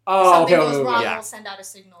Oh, something okay, goes okay, wrong, yeah. we'll send out a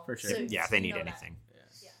signal. For sure. So Yeah, if they you need know that. anything.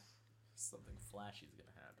 Yeah. Something flashy is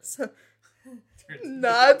gonna happen. So,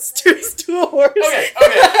 nods to a horse. Okay.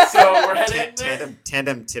 So we're heading there.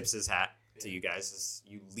 Tandem tips his hat to you guys as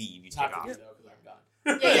you leave. You take Not off. to you, though, 'cause I'm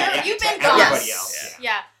gone. Yeah, you've been to gone. everybody Yes. else.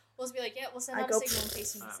 Yeah. We'll just be like, we'll send I out go- a signal in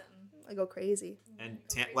case you need something. I go crazy. And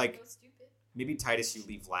Go like stupid. maybe Titus, you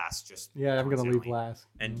leave last. Just Yeah, I'm gonna leave coincidentally. last.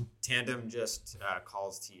 And Tandem just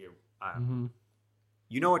calls to you. Mm-hmm.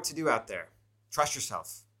 You know what to do out there. Trust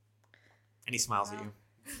yourself. And he smiles at you.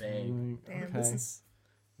 Bang. Damn, this Okay. is...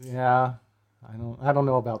 Yeah, I don't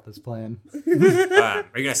know about this plan. Are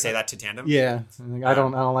you gonna say that to Tandem? Yeah, I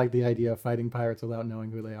don't like the idea of fighting pirates without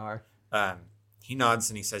knowing who they are. He nods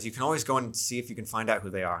and he says, "You can always go and see if you can find out who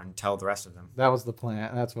they are and tell the rest of them. That was the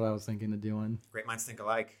plan. That's what I was thinking of doing. Great minds think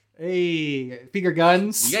alike." Hey, speaker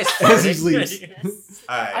guns. You guys As he farting? leaves. Yes.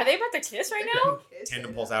 Are they about to kiss right now?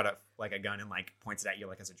 Tandem pulls out a gun and like points it at you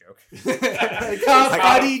like as a joke. Come,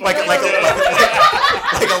 buddy. like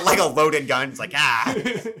a loaded gun. It's like all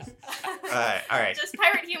right. Just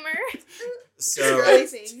pirate humor. So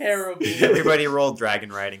Terrible. everybody roll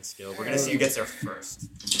dragon riding skill. We're gonna see who gets there first.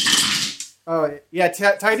 Oh yeah,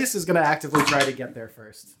 Titus is gonna actively try to get there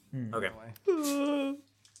first. Okay.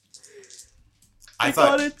 I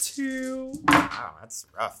thought got a 2. wow, that's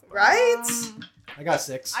rough. Right? I got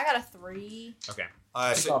 6. I got a 3. Okay.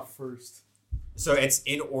 Kick off first. So it's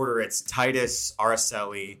in order. It's Titus,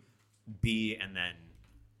 Araceli, B, and then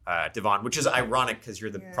Devon, which is ironic because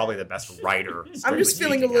you're probably the best writer. I'm just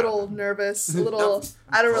feeling a little nervous. A little...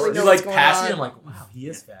 I don't really know You what's like going pass me? on. I'm like, wow, he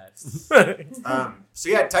is fast. So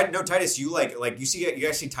yeah, Titus, you like you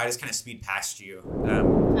guys see Titus kind of speed past you.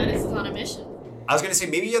 Titus is on a mission. I was gonna say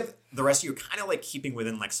maybe the rest of you are kind of like keeping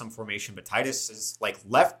within like some formation, but Titus is like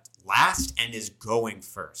left last and is going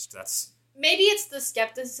first. That's Maybe it's the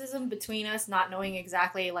skepticism between us not knowing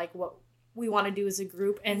exactly like what we want to do as a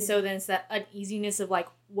group, and so then it's that uneasiness of like,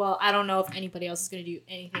 well, I don't know if anybody else is going to do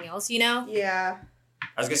anything else, you know? Yeah.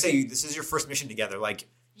 I was gonna say this is your first mission together. Like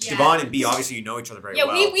Devon and B, obviously you know each other very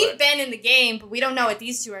well. Yeah, we've been in the game, but we don't know what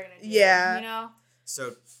these two are gonna do. Yeah, you know.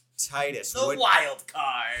 So Titus, the wild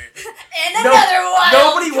card, and another wild.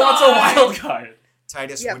 Nobody wants a wild card.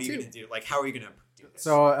 Titus, what are you gonna do? Like, how are you gonna do this?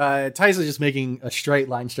 So Titus is just making a straight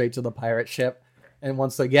line straight to the pirate ship, and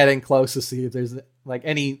wants to get in close to see if there's like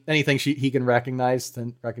anything he can recognize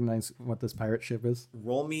what this pirate ship is.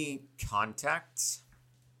 Roll me contacts.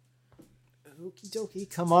 Okie dokie,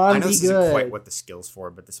 come on, I know be this good. isn't quite what the skill's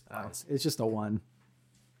for, but this applies. It's just a 1.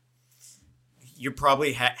 You're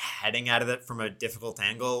probably heading out of it from a difficult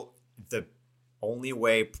angle. The only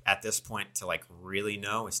way at this point to like really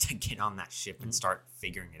know is to get on that ship and start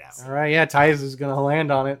figuring it out. All right, yeah, Titus is gonna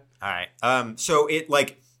land on it. All right. So it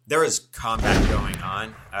like there is combat going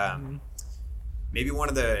on. Maybe one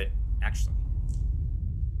of the actually.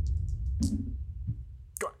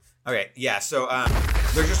 Go on. Okay. Yeah. So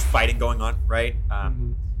there's just fighting going on, right?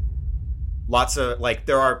 Lots of like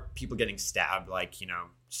there are people getting stabbed, like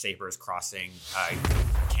sabers crossing,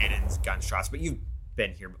 cannons, gunshots. But you've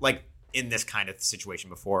been here, like in this kind of situation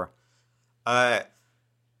before. Roll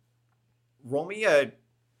me a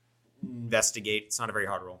investigate. It's not a very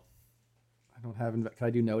hard roll. I don't have. Can I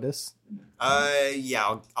do notice?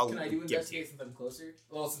 Yeah. I'll Can I do investigate since I'm closer?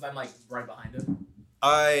 Well, since I'm like right behind him.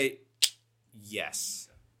 Yes.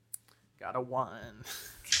 Got a 1.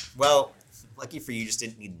 Well, lucky for you, just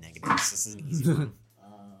didn't need negatives. This is an easy one.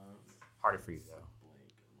 Harder for you though.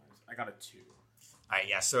 I got a 2. All right,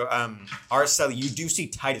 yeah. So, Araceli, you do see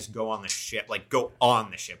Titus go on the ship,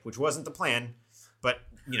 which wasn't the plan, but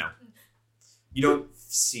you don't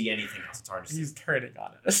see anything else. It's hard to see. He's turning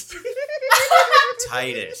on us.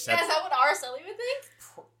 Titus. Is that what Araceli would think?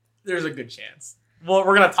 There's a good chance. Well,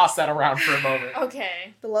 we're gonna toss that around for a moment.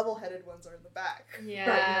 Okay. The level-headed ones are in the back.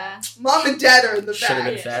 Yeah. Right, Mom and Dad are in the Should have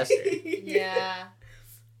back. been faster. Yeah.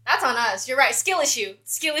 That's on us. You're right. Skill issue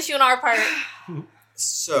on our part.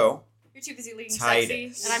 So. You're too busy looking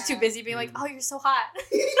Titus. sexy, and I'm too busy being like, "Oh, you're so hot."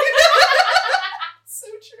 So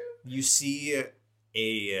true. You see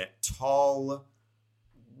a tall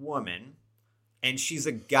woman, and she's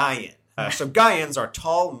a Gaian. So Gaians are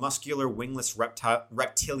tall, muscular, wingless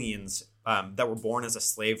reptilians that were born as a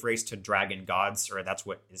slave race to dragon gods, or that's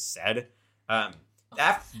what is said.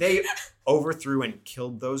 They overthrew and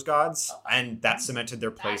killed those gods, and that cemented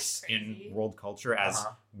their place in world culture as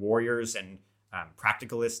warriors and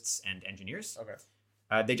practicalists and engineers. Okay.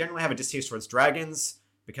 They generally have a distaste towards dragons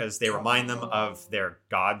because they remind them of their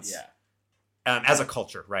gods. Yeah. As a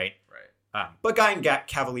culture, right? Right. But Gaian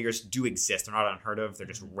cavaliers do exist. They're not unheard of. They're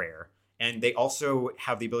just rare. And they also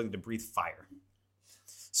have the ability to breathe fire.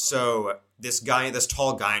 So this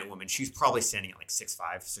tall Gaian woman, she's probably standing at like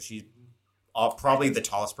 6'5", so she's probably the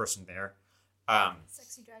tallest person there.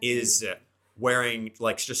 Is wearing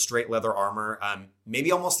like just straight leather armor,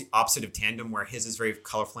 maybe almost the opposite of Tandem, where his is very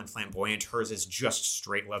colorful and flamboyant. Hers is just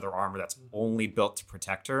straight leather armor that's only built to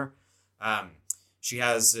protect her.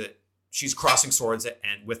 She's crossing swords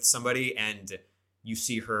and with somebody, and you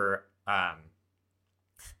see her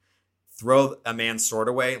throw a man's sword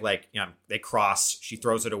away. Like, they cross, she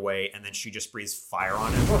throws it away, and then she just breathes fire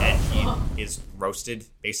on him, and he is roasted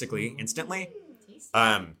basically instantly.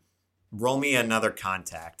 Roll me another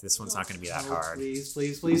contact. This one's not going to be that hard. Please.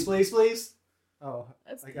 Oh,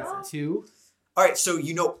 I got 2. All right, so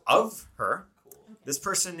you know of her. This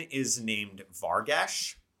person is named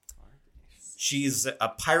Vargash. She's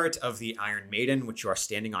a pirate of the Iron Maiden, which you are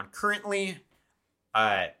standing on currently.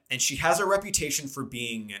 And she has a reputation for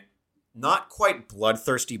being not quite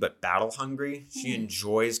bloodthirsty, but battle hungry. She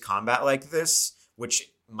enjoys combat like this,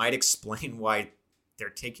 which might explain why they're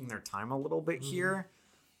taking their time a little bit here.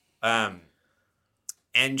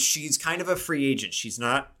 And she's kind of a free agent. She's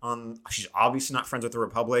obviously not friends with the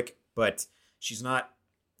Republic, but she's not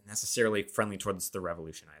necessarily friendly towards the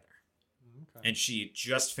revolution either. Okay. And she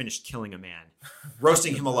just finished killing a man,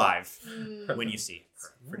 roasting him alive when you see her.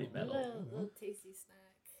 Pretty metal. Little tasty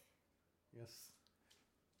snack. Yes.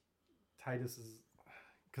 Titus is...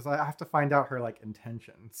 Because I have to find out her,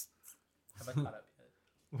 intentions. Have I caught up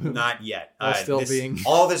yet? Not yet.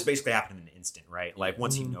 All of this basically happened in an instant, right? Like,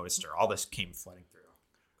 once he noticed her, all this came flooding in.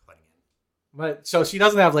 But, so she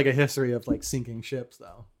doesn't have, a history of, sinking ships,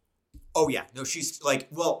 though. Oh, yeah. No, she's,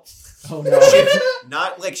 Oh, no.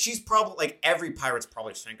 not, she's probably, every pirate's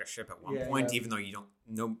probably sank a ship at one point, even though you don't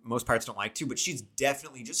know, most pirates don't like to, but she's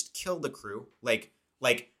definitely just killed the crew.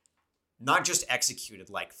 Not just executed,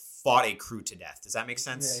 fought a crew to death. Does that make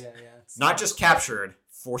sense? Yeah. Not just captured,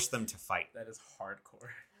 forced them to fight. That is hardcore.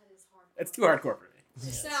 It's too hardcore for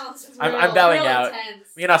me. Sounds I'm bowing real out.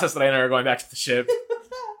 intense. Me and Asastrena are going back to the ship.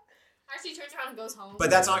 Actually turns around and goes home. But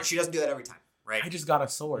that's not. She doesn't do that every time, right? I just got a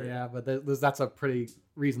sword. Yeah, but that's a pretty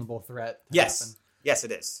reasonable threat. Yes, yes,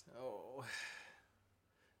 it is. Oh,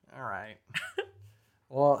 all right.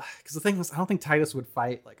 Well, because the thing is, I don't think Titus would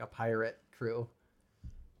fight like a pirate crew.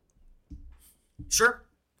 Sure,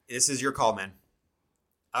 this is your call, man.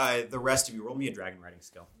 The rest of you, roll me a dragon riding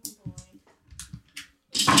skill.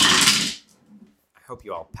 I hope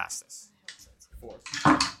you all pass this. 4.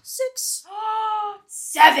 6.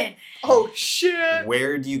 7. Oh shit!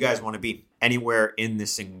 Where do you guys want to be? Anywhere in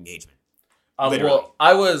this engagement? Literally. Well,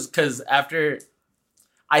 I was because after,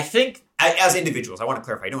 I think As individuals, I want to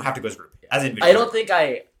clarify. You don't have to go as a group. As individuals,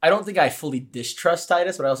 I don't think I fully distrust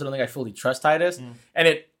Titus, but I also don't think I fully trust Titus. And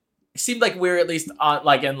it seemed like we were at least on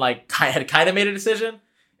had kind of made a decision,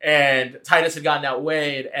 and Titus had gotten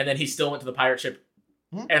outweighed, and then he still went to the pirate ship,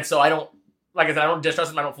 and so I don't. Like I said, I don't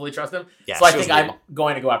distrust him. I don't fully trust him. Yeah, so I think I'm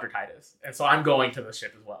going to go after Titus, and so I'm going to the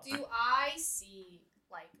ship as well. Do I see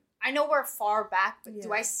I know we're far back, but Yeah.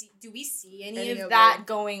 do we see any Any of of that them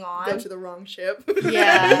going on? Go to the wrong ship.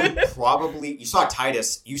 Yeah. Probably. You saw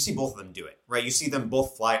Titus. You see both of them do it, right? You see them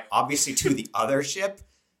both fly, obviously, to the other ship,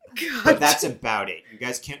 but that's about it. You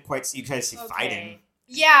guys can't quite see. You guys see fighting.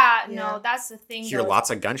 Yeah, Yeah. no, that's the thing. Hear though.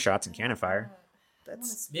 lots of gunshots and cannon fire.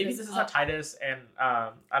 Maybe this is how Titus and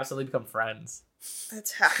Araceli become friends.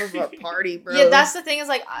 That's half of a party, bro. Yeah, that's the thing is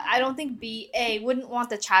I don't think B.A. wouldn't want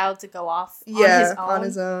the child to go off on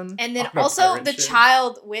his own. And then On a also pirate the ship.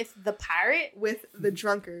 child with the pirate With the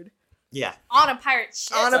drunkard. Yeah. on a pirate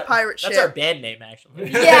ship. On a pirate ship. That's our band name, actually.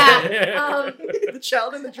 Yeah. The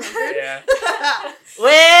child and the drunkard. Yeah.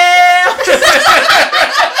 Well.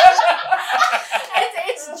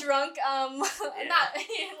 it's drunk, not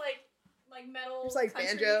like metal. It's like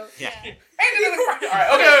country. banjo. Yeah. All right.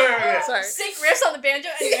 Okay. Sorry. Sick riffs on the banjo.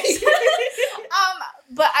 Anyways.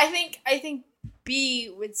 But I think B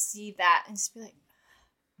would see that and just be like,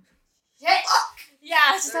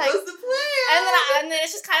 yeah, it's just There like, goes the plan. and then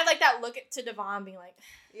it's just kind of like that look to Devon being like,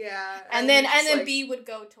 Yeah. and then it's like, B would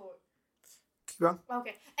go toward. Keep going.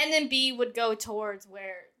 Okay, and then B would go towards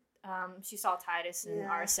where she saw Titus and Yeah.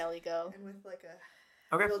 Araceli go And with like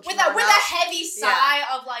a Okay. real with drawn a out- heavy sigh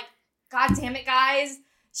of like, God damn it, guys,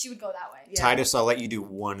 she would go that way. Yeah. Titus, I'll let you do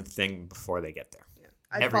one thing before they get there. Yeah.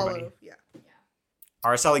 I'd Everybody. follow. Yeah.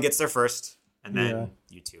 Araceli gets there first, and then Yeah.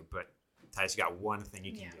 you two. But Titus, you got one thing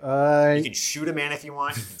you can do. You can shoot a man if you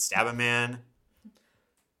want. You can stab a man.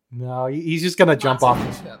 No, he's just gonna jump off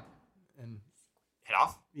the ship. And Head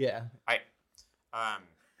off. yeah.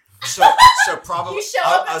 So probably You show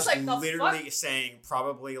up and I it's was like, the literally saying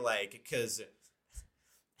probably like because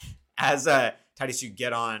as Titus, you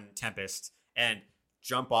get on Tempest and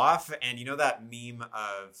jump off, and you know that meme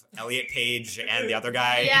of Elliot Page and the other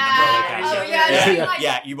guy.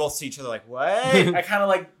 Yeah. You both see each other like what? I kind of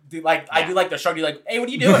I do like the shrug. You're like, hey, what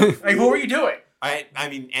are you doing? Like, what were you doing? I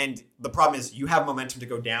mean, and the problem is you have momentum to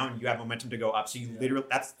go down, you have momentum to go up, so you literally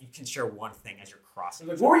you can share one thing as you're crossing.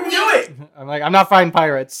 Like, what were you doing? I'm like, I'm not fighting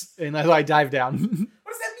pirates, and that's why I dive down. What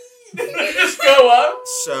does that mean? Just go up.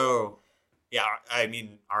 So, yeah, I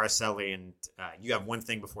mean, Araceli and you have one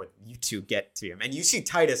thing before you two get to him, and you see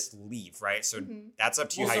Titus leave, right? So that's up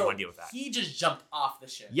to you how you want to deal with that. He just jumped off the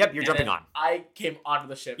ship. Yep, you're and jumping then on. I came onto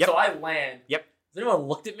the ship. Yep. So I land. Yep. Has anyone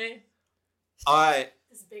looked at me?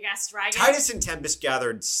 This big ass dragon. Titus and Tempest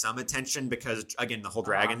gathered some attention because, again, the whole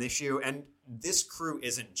dragon issue, and this crew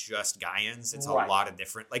isn't just Gaians. It's Right. a lot of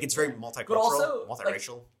different, like, it's very multicultural, But also,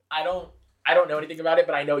 multiracial. I don't know anything about it,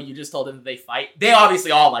 but I know you just told them that they fight. They obviously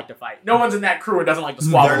all like to fight. No one's in that crew who doesn't like to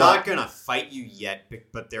squabble. They're not gonna fight you yet,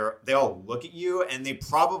 but they all look at you, and they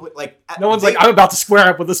probably like. No one's like, I'm about to square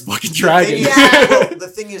up with this fucking dragon. Well, the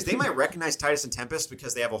thing is, they might recognize Titus and Tempest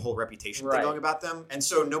because they have a whole reputation thing Right. going about them, and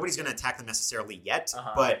so nobody's gonna attack them necessarily yet.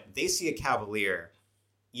 But they see a cavalier,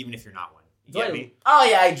 even if you're not one. You get me? Oh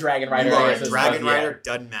yeah, I Dragon Rider. You are I a guess Dragon yeah. Rider,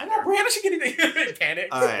 doesn't I'm not matter. brandishing anything. Panic.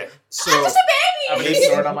 All right, so I'm just a I have baby. a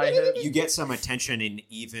sword on my head. you get some attention, and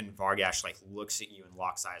even Vargash like looks at you and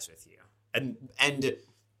locks eyes with you, and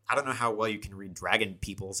I don't know how well you can read dragon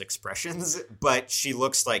people's expressions, but she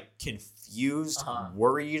looks like confused,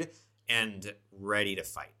 worried, and ready to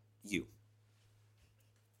fight you.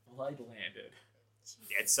 Well, I landed.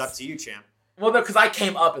 It's up to you, champ. Well, no, because I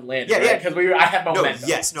came up and landed. Yeah, yeah. Because I had momentum. No,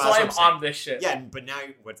 so that's what I'm I'm saying. on this ship. Yeah, but now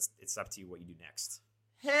it's up to you what you do next.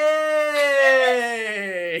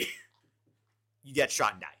 Hey! You get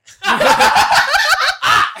shot and die.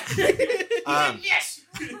 Yes.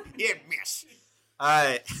 You miss.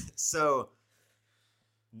 So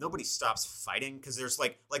nobody stops fighting because there's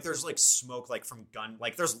there's smoke from gun,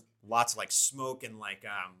 there's lots of smoke and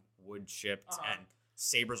wood chipped and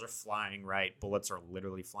sabers are flying, right? Bullets are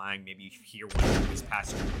literally flying. Maybe you hear one goes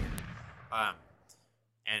past your ear.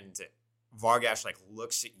 And Vargash like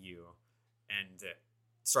looks at you and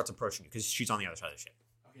starts approaching you because she's on the other side of the ship.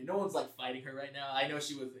 Okay, no one's like fighting her right now. I know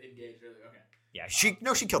she was engaged earlier. Okay. Yeah, she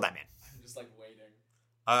killed that man. I'm just like waiting.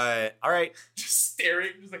 All right. Just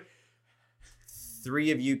staring, just like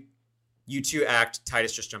 3 of you two act.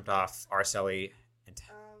 Titus just jumped off. Araceli and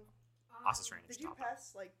Ossus ran. Did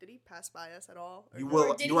he pass by us at all? You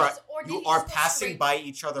are passing by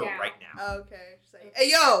each other right now. Oh, okay. Like,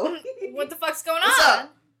 hey, yo! What the fuck's going What's on?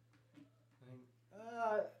 up?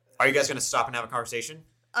 Are you guys going to stop and have a conversation?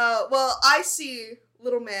 Well, I see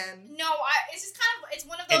little man. No, it's just kind of, it's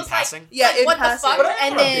one of those, in passing? Yeah, like, in what passing. the fuck? But I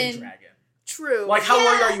am And a then, big dragon. True. Like, how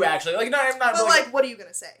worried are you actually? Like, no, I'm not. But, like, what are you going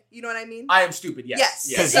to say? You know what I mean? I am stupid, yes.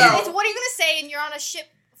 Yes. so, it's what are you going to say, and you're on a ship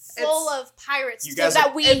full of pirates you so guys that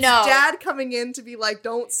are- we it's know. Dad coming in to be like,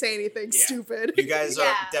 don't say anything Yeah. stupid. You guys are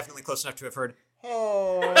Yeah. definitely close enough to have heard.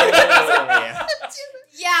 Oh. Yeah.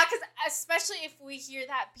 Yeah, because especially if we hear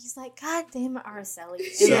that, he's like, God damn it, Araceli.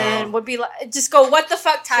 And So- then we'd be like, just go, what the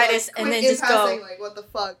fuck, Titus? So, like, and quick then in just passing, go. like, what the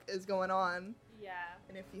fuck is going on? Yeah.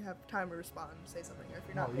 And if you have time to respond, say something. Or if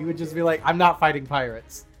you're not, You would just be like, I'm not fighting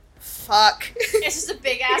pirates. fuck. It's just a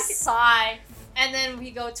big ass sigh. And then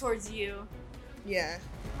we go towards you. Yeah.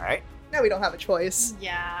 All right. Now we don't have a choice.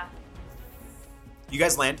 Yeah. You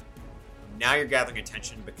guys land. Now you're gathering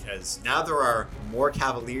attention because now there are more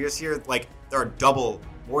Cavaliers here. Like, there are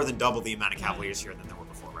more than double the amount of Cavaliers here than there were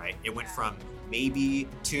before, right? It went from maybe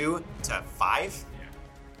 2 to 5. Yeah.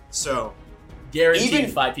 So,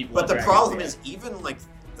 Guaranteed 5 people. but on the dragons, problem yeah. is, even like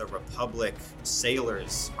the Republic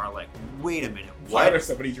sailors are like, wait a minute, Why are what?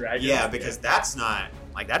 so many dragons? Yeah, because that's not,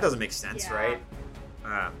 like, that doesn't make sense, Yeah. right?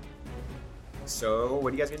 So,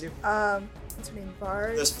 what are you guys gonna do? What's her name?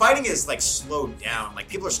 Bard? This fighting is like slowed down. Like,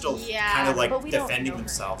 people are still Yeah, kind of like but we don't defending know her.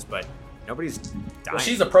 themselves, but nobody's dying. Well,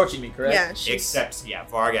 she's approaching me, correct? Yeah, she's... Except,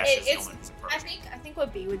 Vargash is the It's, one who's I approaching. think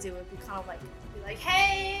what B would do would be kind of like,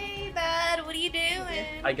 hey, bud, what are you doing?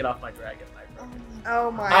 I get off my dragon.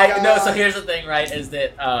 Oh my god. No, so here's the thing, right? Is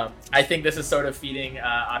that I think this is sort of feeding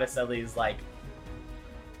Araceli's like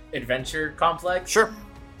adventure complex. Sure.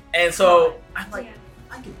 And so I'm like, Yeah.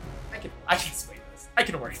 I can sway this. I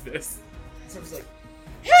can work this. So I'm just like,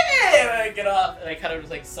 hey, and I get up and I kind of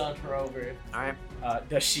just like saunter over. All right.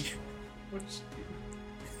 Does she? What does she do?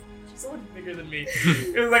 She's so much bigger than me.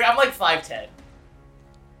 It was like I'm like 5'10".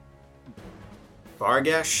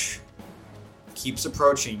 Vargash keeps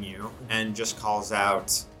approaching you and just calls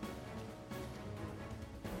out,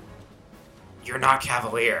 "You're not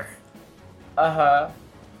Cavalier. Uh-huh.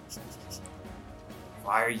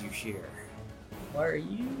 Why are you here?" Why are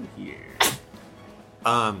you here?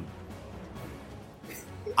 I'm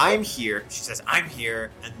here. She says, "I'm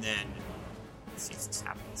here," and then let's see if this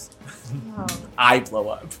happens. Oh, I blow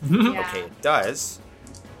up. yeah. Okay, it does.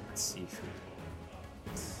 Let's see.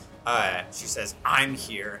 She says, "I'm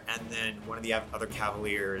here," and then one of the other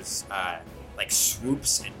Cavaliers like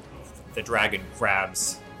swoops and the dragon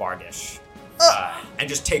grabs Vargash and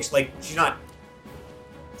just takes, like, she's not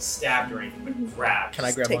stabbed or anything, but grabbed. Can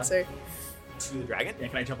I grab Takes one? her. To the dragon? Yeah,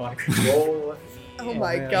 can I jump on? Roll. Oh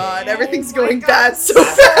my man. god, Oh everything's my going God. bad so So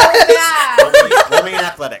fast. bad. Roll me in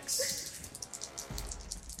athletics.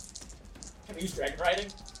 Can I use dragon riding?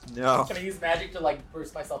 No. Can I use magic to like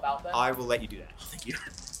burst myself out then? I will let you do that. Oh, thank you.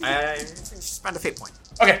 Spend a fate point.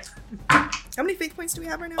 Okay. How many fate points do we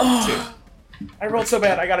have right now? Oh, I rolled so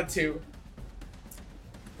bad. I got a 2.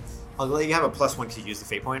 I'll let you have a +1 because you used the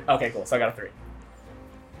fate point. Okay, cool. So I got a 3.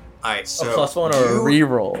 Alright, so. a +1 or a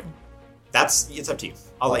reroll? It's up to you.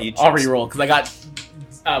 I'll let you choose. I'll reroll because I got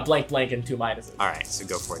blank and 2 minuses. Alright, so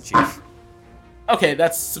go for it, Chief. Okay,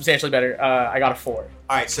 that's substantially better. I got a 4.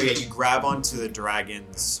 Alright, so yeah, you grab onto the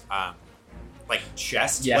dragon's like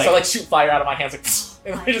chest. Yeah, so I like shoot fire out of my hands, like,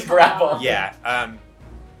 and I just grab on. Yeah, and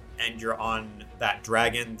you're on that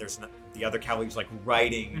dragon. There's the other cavalry's like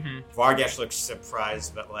riding. Mhm. Vargash looks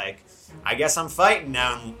surprised, but like, I guess I'm fighting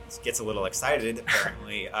now, and gets a little excited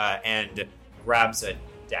apparently, and grabs a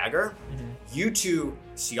dagger. Mhm. You two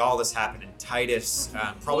see all this happen, and Titus,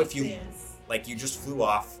 probably if you like, you just flew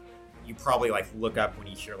off. You probably like look up when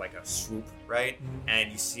you hear like a swoop, right? And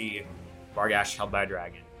you see Vargash held by a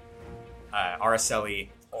dragon. Araceli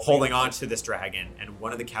holding on to this dragon, and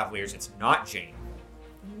one of the Cavaliers, it's not Jane.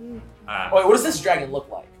 Wait, what does this dragon look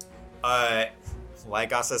like?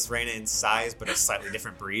 Like Asas Reina in size, but a slightly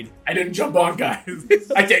different breed. I didn't jump on, guys.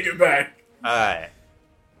 I take it back. And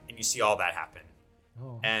you see all that happen.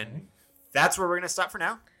 Oh, And that's where we're going to stop for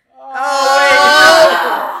now.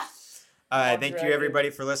 Oh, Thank you, everybody,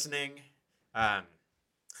 for listening.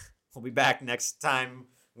 We'll be back next time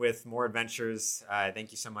with more adventures.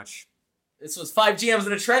 Thank you so much. This was 5 GMs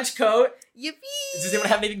in a trench coat. Yippee! Does anyone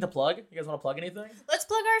have anything to plug? You guys want to plug anything? Let's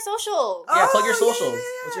plug our socials. Yeah, plug your yeah, socials. yeah,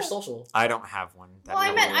 yeah. What's your social? I don't have one. Well,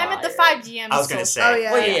 I meant the 5 GMs. I was going to say. Oh,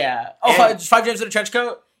 yeah. Oh, yeah. Oh, 5 GMs in a trench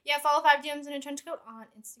coat? Yeah, follow 5 GMs in a trench coat on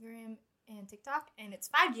Instagram and TikTok, and it's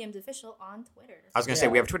 5 GMs official on Twitter. I was going to say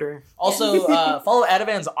we have Twitter. Also, follow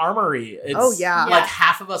Adavan's Armory. It's yeah. like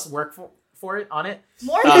half of us work for it on it.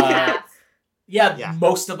 More than half. Yeah,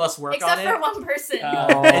 most of us work Except on it. for one person.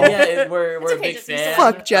 And yeah, we're It's a okay, big Jesse. fan.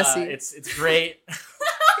 Fuck Jesse. It's great. That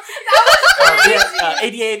was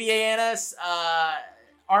crazy. ADAVANS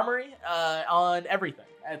Armory on everything.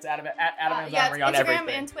 It's Adavan's Armory on Instagram everything.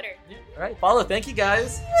 and Twitter. Yeah. All right, follow. Thank you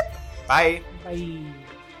guys. Bye. Bye.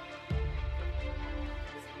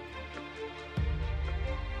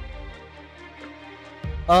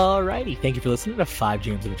 Alrighty, thank you for listening to 5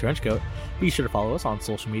 GMs in a Trench Coat. Be sure to follow us on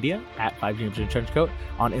social media at 5 GMs in a Trench Coat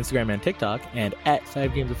on Instagram and TikTok, and at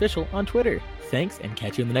 5 GMs Official on Twitter. Thanks, and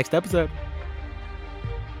catch you in the next episode.